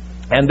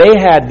 And they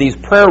had these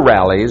prayer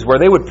rallies where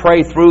they would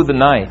pray through the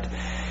night.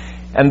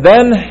 And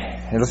then,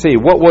 let's see,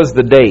 what was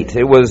the date?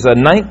 It was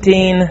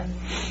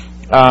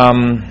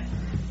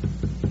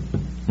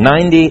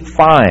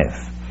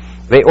 1995.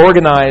 They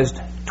organized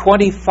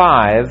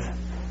 25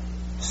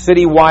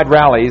 citywide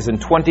rallies in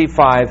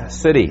 25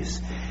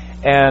 cities.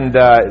 And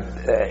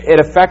it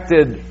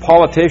affected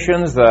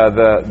politicians.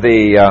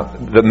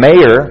 The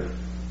mayor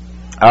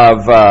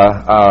of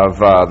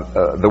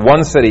the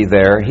one city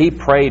there, he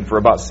prayed for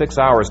about 6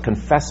 hours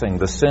confessing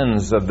the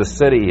sins of the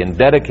city and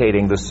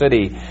dedicating the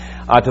city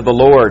to the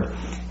Lord.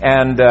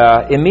 And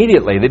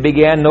immediately they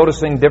began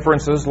noticing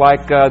differences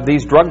like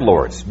these drug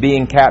lords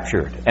being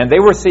captured. And they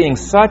were seeing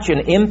such an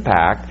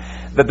impact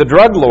that the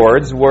drug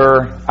lords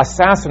were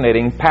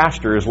assassinating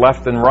pastors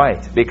left and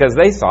right, because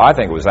they saw, I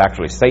think it was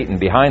actually Satan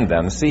behind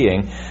them,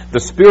 seeing the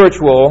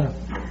spiritual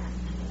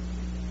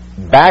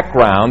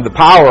background, the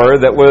power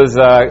that was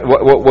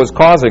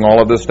causing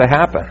all of this to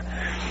happen.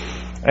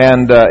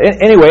 And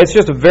anyway, it's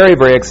just a very,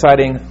 very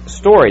exciting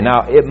story.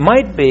 Now, it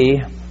might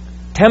be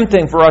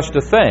tempting for us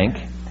to think,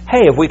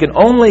 hey, if we can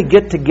only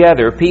get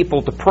together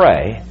people to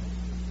pray,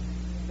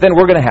 then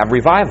we're going to have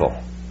revival.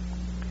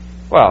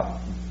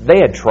 Well, they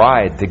had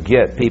tried to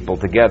get people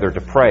together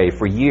to pray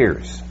for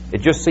years.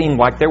 It just seemed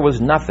like there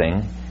was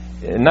nothing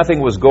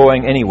was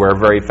going anywhere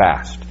very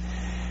fast.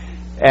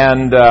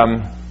 And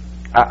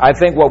I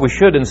think what we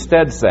should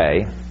instead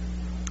say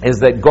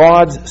is that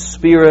God's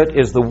Spirit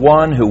is the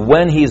one who,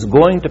 when He's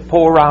going to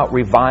pour out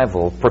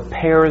revival,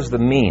 prepares the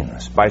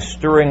means by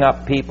stirring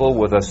up people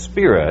with a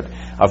spirit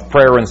of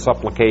prayer and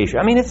supplication.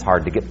 I mean, it's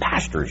hard to get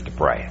pastors to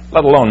pray,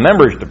 let alone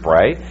members to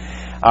pray.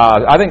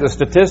 I think the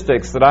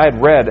statistics that I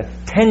had read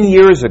 10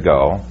 years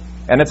ago,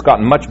 and it's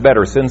gotten much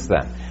better since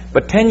then,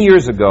 but 10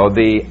 years ago,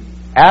 the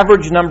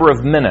average number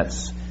of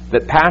minutes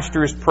that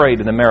pastors prayed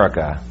in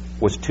America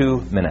was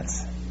 2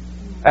 minutes.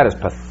 That is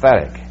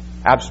pathetic.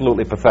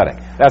 Absolutely pathetic.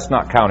 That's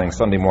not counting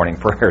Sunday morning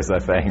prayers, I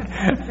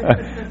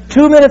think.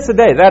 2 minutes a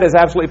day, that is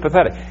absolutely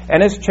pathetic.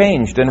 And it's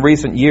changed in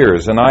recent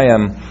years, and I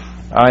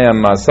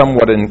am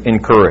somewhat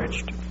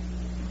encouraged.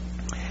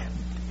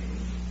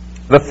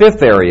 The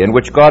fifth area in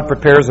which God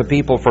prepares a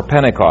people for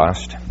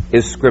Pentecost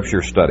is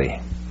Scripture study.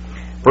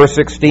 Verse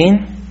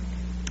 16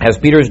 has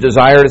Peter's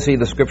desire to see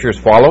the Scriptures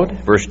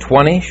followed. Verse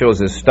 20 shows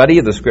his study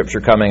of the Scripture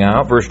coming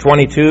out. Verse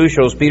 22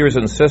 shows Peter's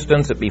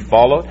insistence it be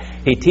followed.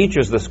 He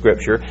teaches the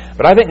Scripture.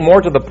 But I think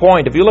more to the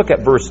point, if you look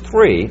at verse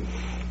 3,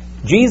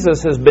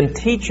 Jesus has been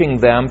teaching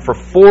them for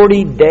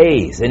 40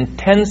 days,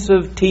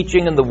 intensive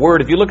teaching in the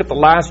Word. If you look at the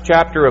last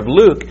chapter of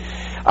Luke,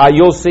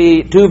 you'll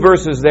see 2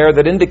 verses there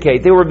that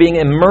indicate they were being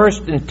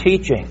immersed in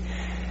teaching.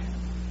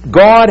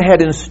 God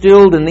had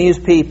instilled in these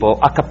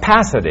people a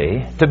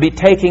capacity to be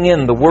taking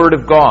in the Word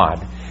of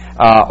God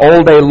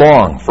all day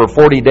long. For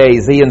 40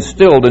 days, He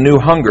instilled a new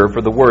hunger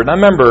for the Word. And I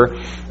remember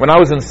when I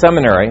was in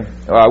seminary,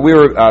 we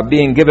were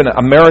being given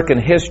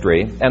American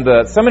history, and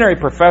the seminary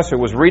professor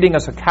was reading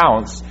us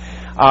accounts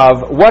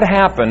of what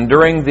happened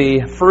during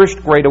the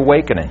First Great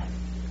Awakening.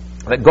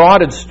 That God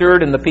had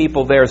stirred in the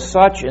people there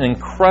such an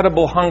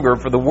incredible hunger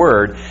for the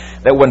Word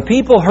that when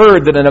people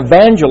heard that an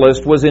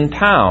evangelist was in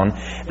town,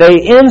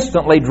 they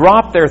instantly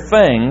dropped their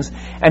things.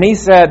 And he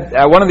said,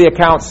 one of the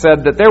accounts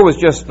said that there was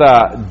just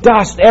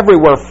dust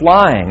everywhere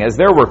flying as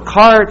there were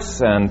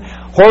carts and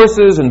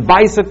horses and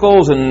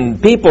bicycles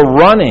and people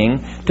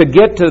running to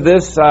get to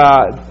this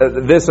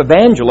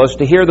evangelist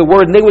to hear the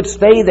Word. And they would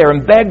stay there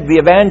and beg the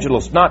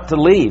evangelist not to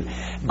leave.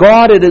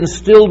 God had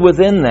instilled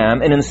within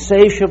them an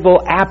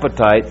insatiable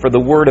appetite for the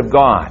Word of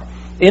God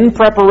in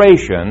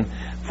preparation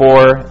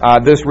for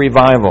this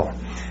revival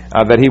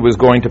that He was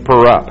going to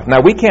pour up.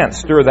 Now, we can't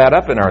stir that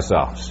up in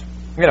ourselves.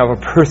 You know, if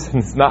a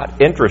person's not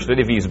interested,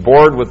 if he's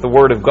bored with the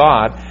Word of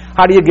God,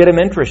 how do you get him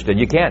interested?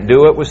 You can't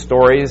do it with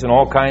stories and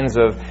all kinds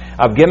of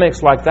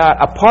gimmicks like that.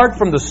 Apart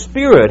from the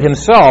Spirit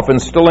Himself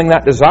instilling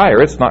that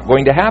desire, it's not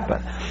going to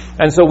happen.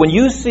 And so when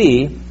you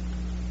see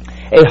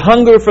a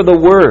hunger for the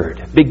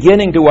Word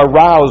beginning to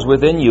arouse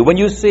within you, when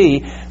you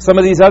see some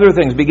of these other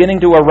things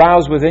beginning to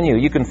arouse within you,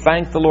 you can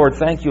thank the Lord.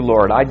 Thank you,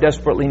 Lord. I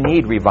desperately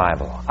need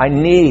revival.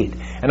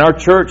 And our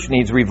church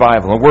needs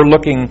revival. And we're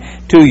looking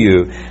to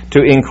you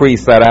to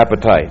increase that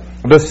appetite.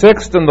 The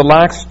sixth and the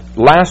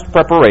last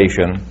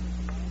preparation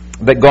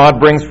that God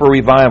brings for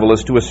revival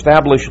is to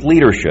establish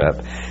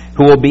leadership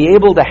who will be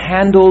able to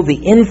handle the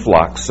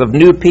influx of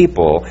new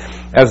people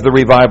as the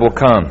revival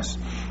comes.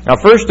 Now,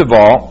 first of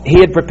all, He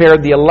had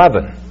prepared the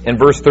 11 in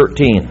verse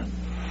 13.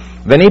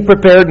 Then He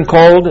prepared and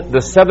called the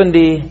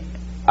 70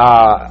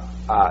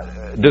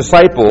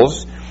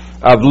 disciples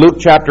of Luke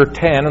chapter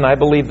 10, and I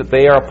believe that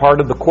they are a part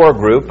of the core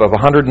group of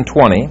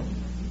 120,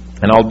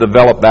 and I'll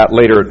develop that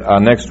later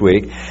next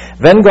week.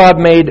 Then God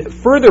made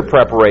further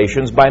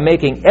preparations by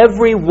making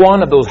every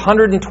one of those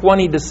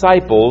 120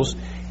 disciples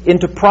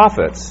into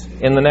prophets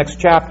in the next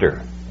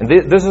chapter. And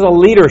this is a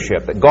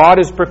leadership that God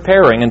is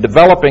preparing and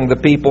developing the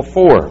people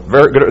for.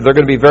 They're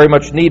going to be very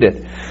much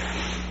needed.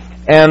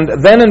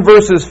 And then in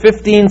verses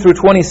 15 through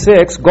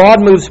 26, God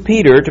moves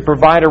Peter to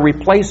provide a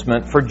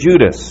replacement for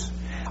Judas.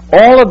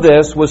 All of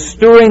this was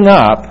stirring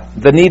up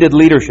the needed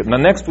leadership. Now,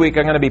 next week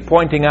I'm going to be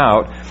pointing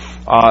out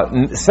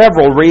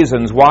several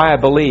reasons why I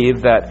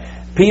believe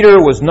that Peter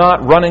was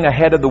not running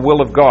ahead of the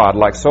will of God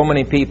like so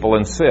many people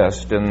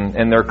insist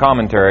in their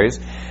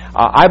commentaries.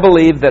 I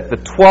believe that the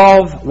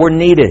 12 were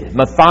needed.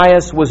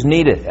 Matthias was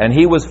needed, and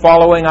he was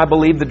following, I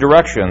believe, the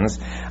directions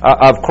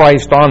of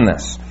Christ on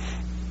this.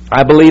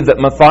 I believe that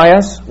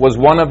Matthias was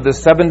one of the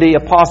 70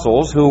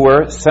 apostles who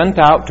were sent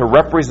out to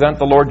represent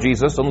the Lord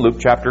Jesus in Luke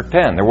chapter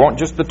 10. There weren't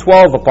just the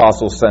 12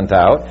 apostles sent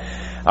out.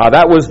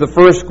 That was the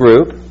first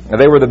group.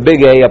 They were the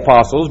big A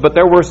apostles, but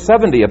there were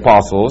 70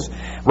 apostles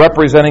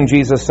representing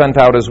Jesus sent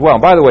out as well.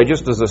 By the way,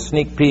 just as a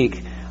sneak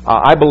peek,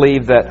 I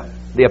believe that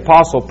the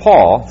Apostle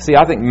Paul,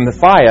 I think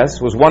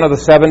Matthias was one of the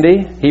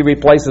 70. He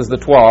replaces the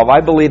 12. I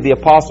believe the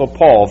Apostle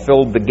Paul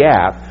filled the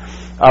gap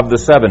of the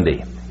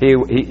 70.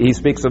 He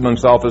speaks of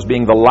himself as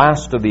being the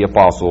last of the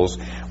apostles,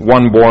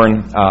 one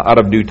born out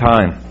of due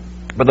time.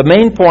 But the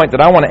main point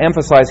that I want to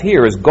emphasize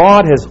here is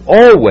God has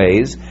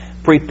always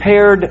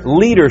prepared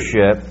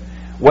leadership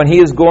when He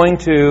is going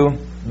to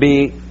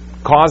be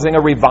causing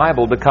a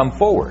revival to come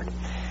forward.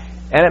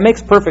 And it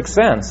makes perfect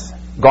sense.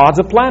 God's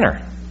a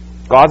planner.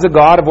 God's a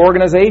God of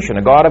organization,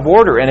 a God of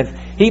order. And if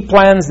He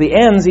plans the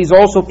ends, He's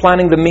also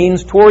planning the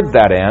means toward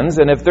that ends.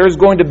 And if there's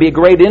going to be a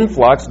great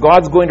influx,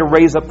 God's going to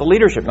raise up the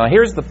leadership. Now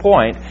here's the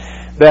point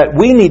that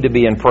we need to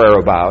be in prayer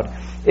about.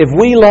 If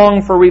we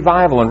long for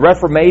revival and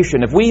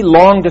reformation, if we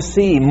long to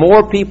see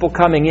more people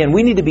coming in,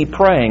 we need to be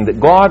praying that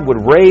God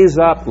would raise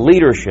up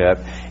leadership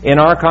in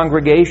our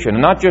congregation,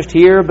 and not just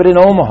here, but in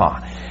Omaha.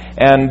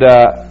 And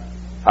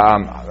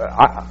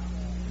I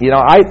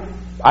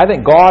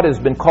think God has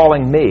been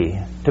calling me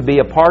to be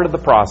a part of the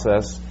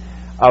process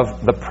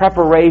of the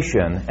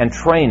preparation and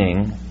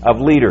training of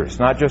leaders,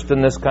 not just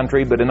in this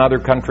country, but in other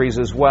countries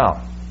as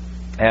well.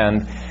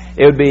 And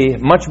it would be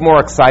much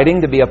more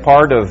exciting to be a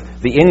part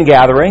of the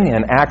ingathering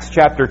in Acts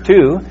chapter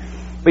 2.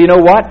 But you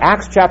know what?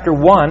 Acts chapter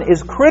 1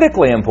 is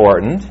critically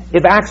important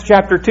if Acts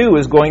chapter 2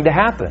 is going to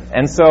happen.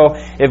 And so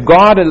if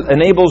God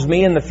enables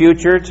me in the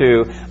future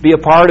to be a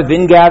part of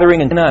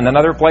ingathering and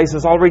other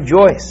places, I'll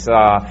rejoice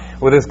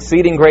with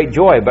exceeding great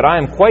joy. But I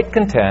am quite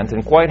content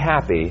and quite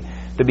happy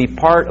to be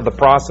part of the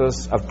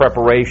process of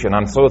preparation.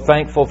 I'm so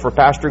thankful for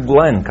Pastor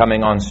Glenn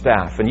coming on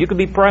staff. And you could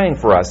be praying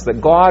for us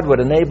that God would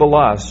enable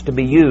us to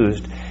be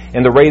used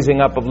in the raising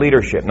up of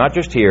leadership, not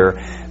just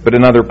here, but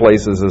in other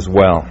places as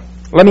well.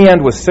 Let me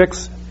end with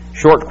 6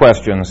 short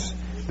questions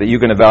that you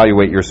can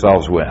evaluate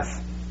yourselves with.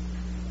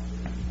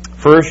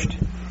 First,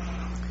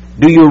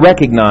 do you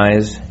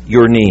recognize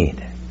your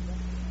need?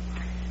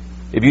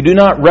 If you do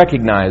not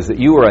recognize that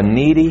you are a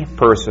needy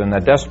person, a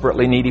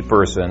desperately needy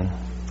person,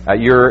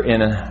 you're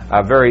in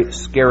a very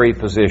scary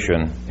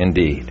position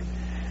indeed.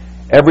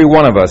 Every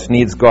one of us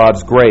needs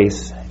God's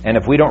grace, and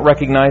if we don't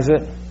recognize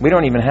it, we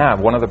don't even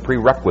have one of the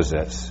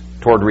prerequisites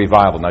toward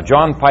revival. Now,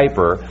 John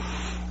Piper,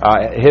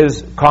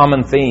 his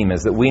common theme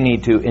is that we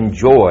need to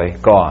enjoy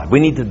God. We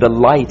need to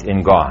delight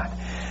in God.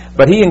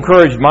 But he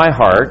encouraged my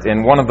heart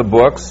in one of the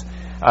books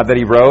that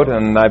he wrote,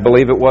 and I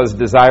believe it was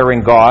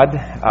Desiring God.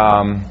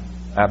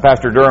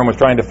 Pastor Durham was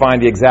trying to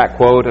find the exact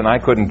quote, and I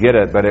couldn't get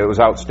it, but it was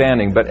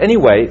outstanding. But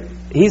anyway,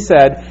 he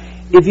said,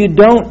 if you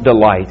don't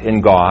delight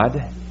in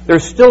God,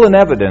 there's still an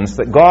evidence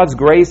that God's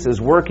grace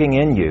is working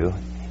in you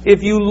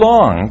if you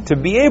long to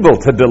be able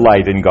to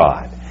delight in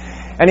God.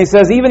 And he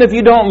says, even if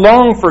you don't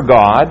long for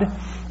God,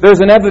 there's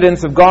an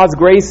evidence of God's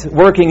grace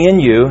working in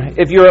you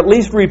if you're at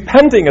least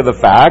repenting of the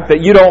fact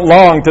that you don't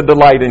long to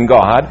delight in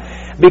God.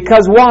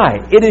 Because why?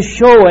 It is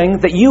showing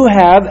that you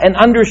have an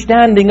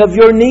understanding of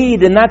your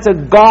need, and that's a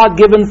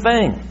God-given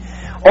thing.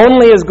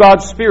 Only as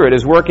God's Spirit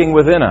is working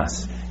within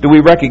us do we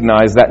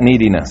recognize that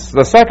neediness.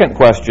 The second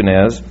question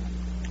is,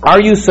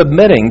 are you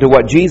submitting to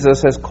what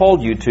Jesus has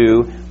called you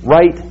to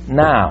right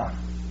now?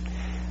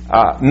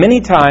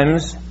 Many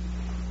times,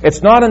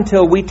 it's not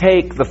until we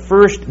take the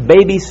first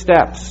baby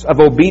steps of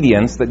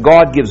obedience that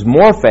God gives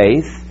more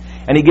faith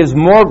and He gives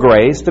more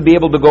grace to be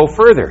able to go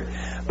further.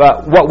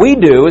 But what we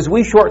do is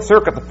we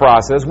short-circuit the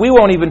process. We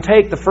won't even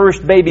take the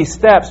first baby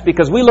steps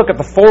because we look at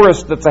the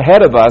forest that's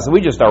ahead of us and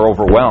we just are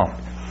overwhelmed.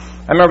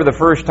 I remember the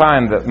first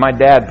time that my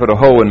dad put a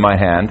hoe in my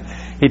hand.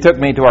 He took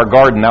me to our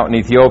garden out in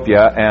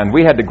Ethiopia, and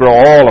we had to grow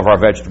all of our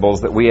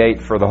vegetables that we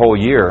ate for the whole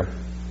year.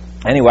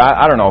 Anyway,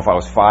 I don't know if I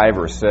was 5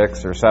 or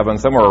 6 or 7,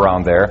 somewhere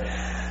around there.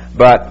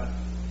 But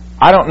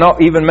I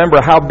don't even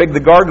remember how big the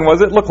garden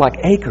was. It looked like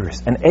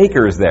acres and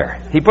acres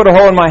there. He put a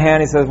hoe in my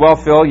hand. He says, well,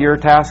 Phil, your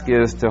task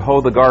is to hoe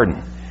the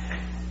garden.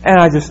 And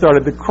I just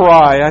started to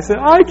cry. I said,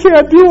 I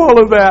can't do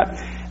all of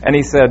that. And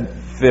he said,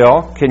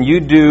 Phil, can you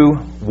do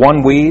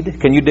one weed?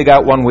 Can you dig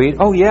out one weed?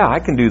 Oh, yeah, I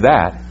can do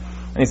that.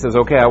 And he says,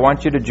 okay, I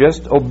want you to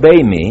just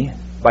obey me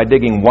by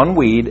digging one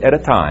weed at a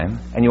time,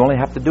 and you only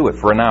have to do it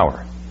for an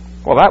hour.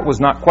 Well, that was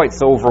not quite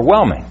so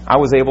overwhelming. I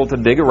was able to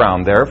dig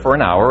around there for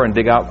an hour and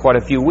dig out quite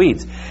a few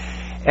weeds.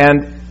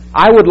 And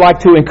I would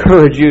like to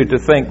encourage you to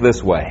think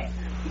this way.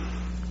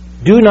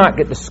 Do not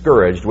get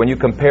discouraged when you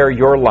compare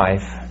your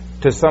life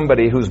to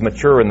somebody who's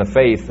mature in the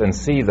faith and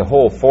see the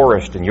whole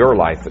forest in your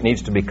life that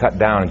needs to be cut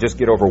down and just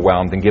get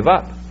overwhelmed and give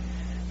up.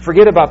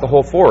 Forget about the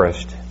whole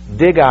forest.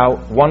 Dig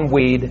out one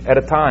weed at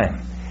a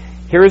time.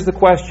 Here's the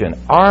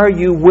question. Are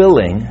you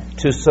willing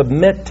to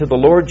submit to the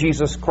Lord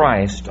Jesus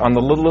Christ on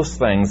the littlest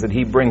things that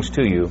He brings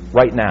to you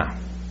right now?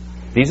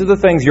 These are the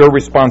things you're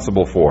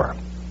responsible for.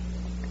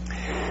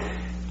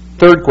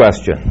 Third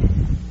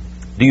question.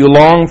 Do you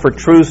long for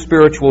true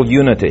spiritual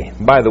unity?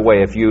 By the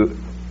way, if you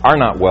are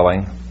not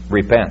willing,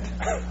 repent.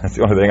 That's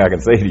the only thing I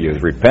can say to you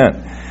is repent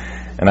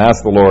and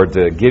ask the Lord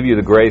to give you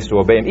the grace to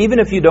obey Him. Even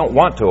if you don't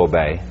want to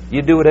obey,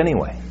 you do it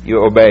anyway.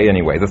 You obey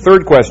anyway. The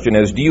third question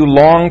is, do you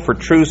long for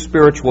true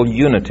spiritual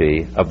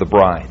unity of the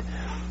bride?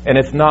 And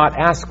if not,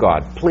 ask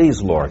God,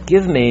 please, Lord,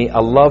 give me a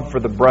love for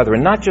the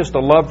brethren, not just a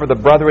love for the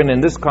brethren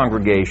in this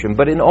congregation,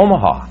 but in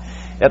Omaha,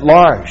 at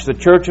large, the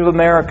Church of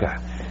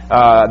America,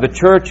 the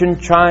church in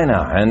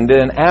China and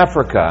in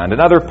Africa and in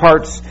other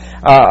parts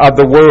of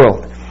the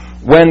world.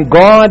 When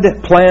God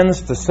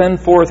plans to send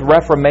forth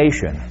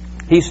reformation,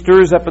 He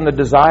stirs up in the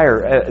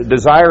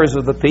desires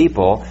of the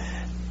people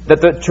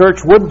that the church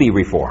would be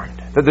reformed,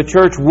 that the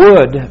church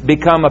would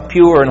become a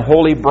pure and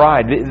holy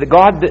bride.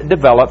 God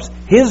develops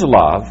His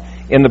love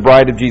in the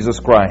bride of Jesus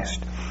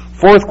Christ.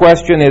 Fourth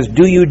question is,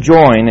 do you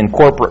join in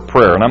corporate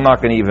prayer? And I'm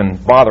not going to even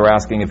bother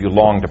asking if you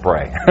long to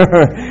pray.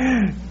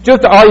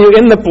 Just, are you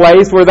in the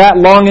place where that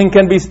longing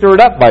can be stirred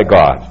up by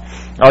God?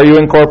 Are you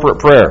in corporate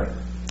prayer?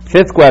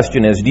 Fifth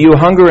question is, do you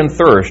hunger and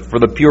thirst for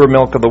the pure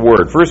milk of the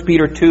Word? 1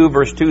 Peter 2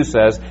 verse 2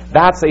 says,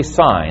 that's a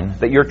sign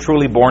that you're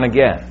truly born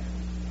again.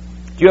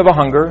 Do you have a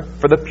hunger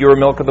for the pure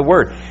milk of the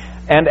Word?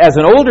 And as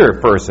an older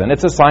person,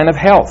 it's a sign of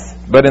health.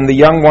 But in the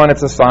young one,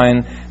 it's a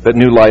sign that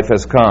new life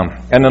has come.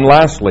 And then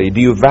lastly,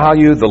 do you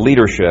value the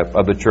leadership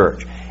of the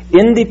church?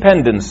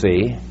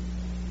 Independency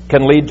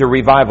can lead to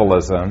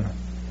revivalism,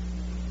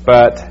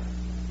 but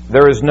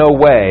there is no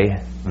way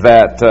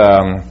that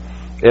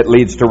it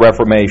leads to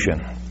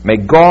reformation. May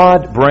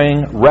God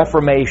bring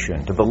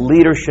reformation to the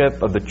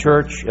leadership of the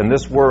church in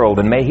this world,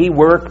 and may He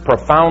work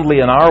profoundly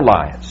in our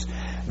lives,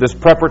 this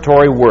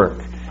preparatory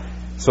work,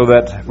 so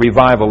that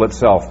revival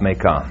itself may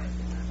come.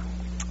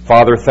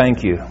 Father,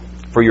 thank You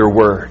for Your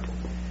Word.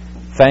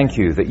 Thank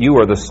You that You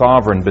are the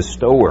sovereign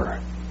bestower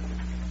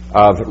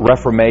of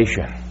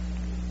reformation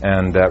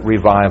and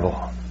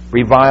revival.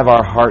 Revive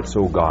our hearts,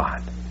 O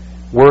God.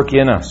 Work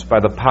in us by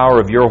the power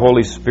of Your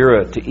Holy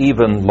Spirit to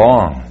even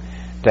long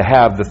to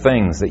have the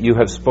things that You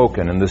have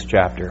spoken in this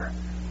chapter.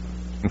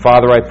 And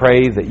Father, I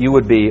pray that You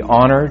would be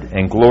honored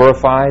and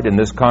glorified in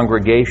this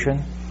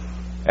congregation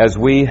as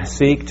we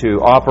seek to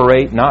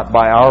operate not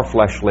by our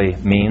fleshly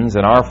means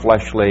and our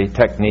fleshly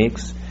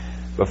techniques,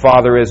 but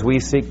Father, as we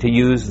seek to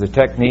use the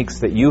techniques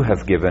that You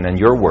have given in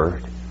Your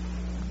Word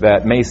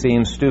that may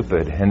seem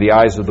stupid in the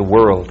eyes of the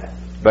world,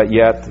 but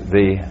yet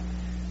the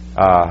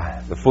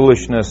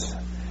foolishness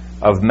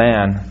of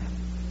man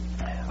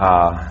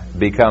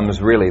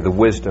becomes really the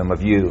wisdom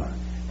of You.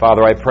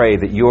 Father, I pray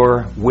that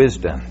Your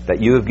wisdom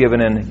that You have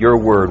given in Your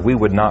Word we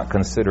would not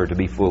consider to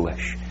be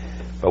foolish,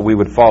 but we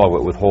would follow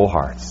it with whole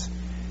hearts.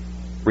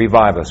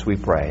 Revive us, we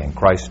pray, in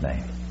Christ's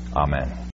name. Amen.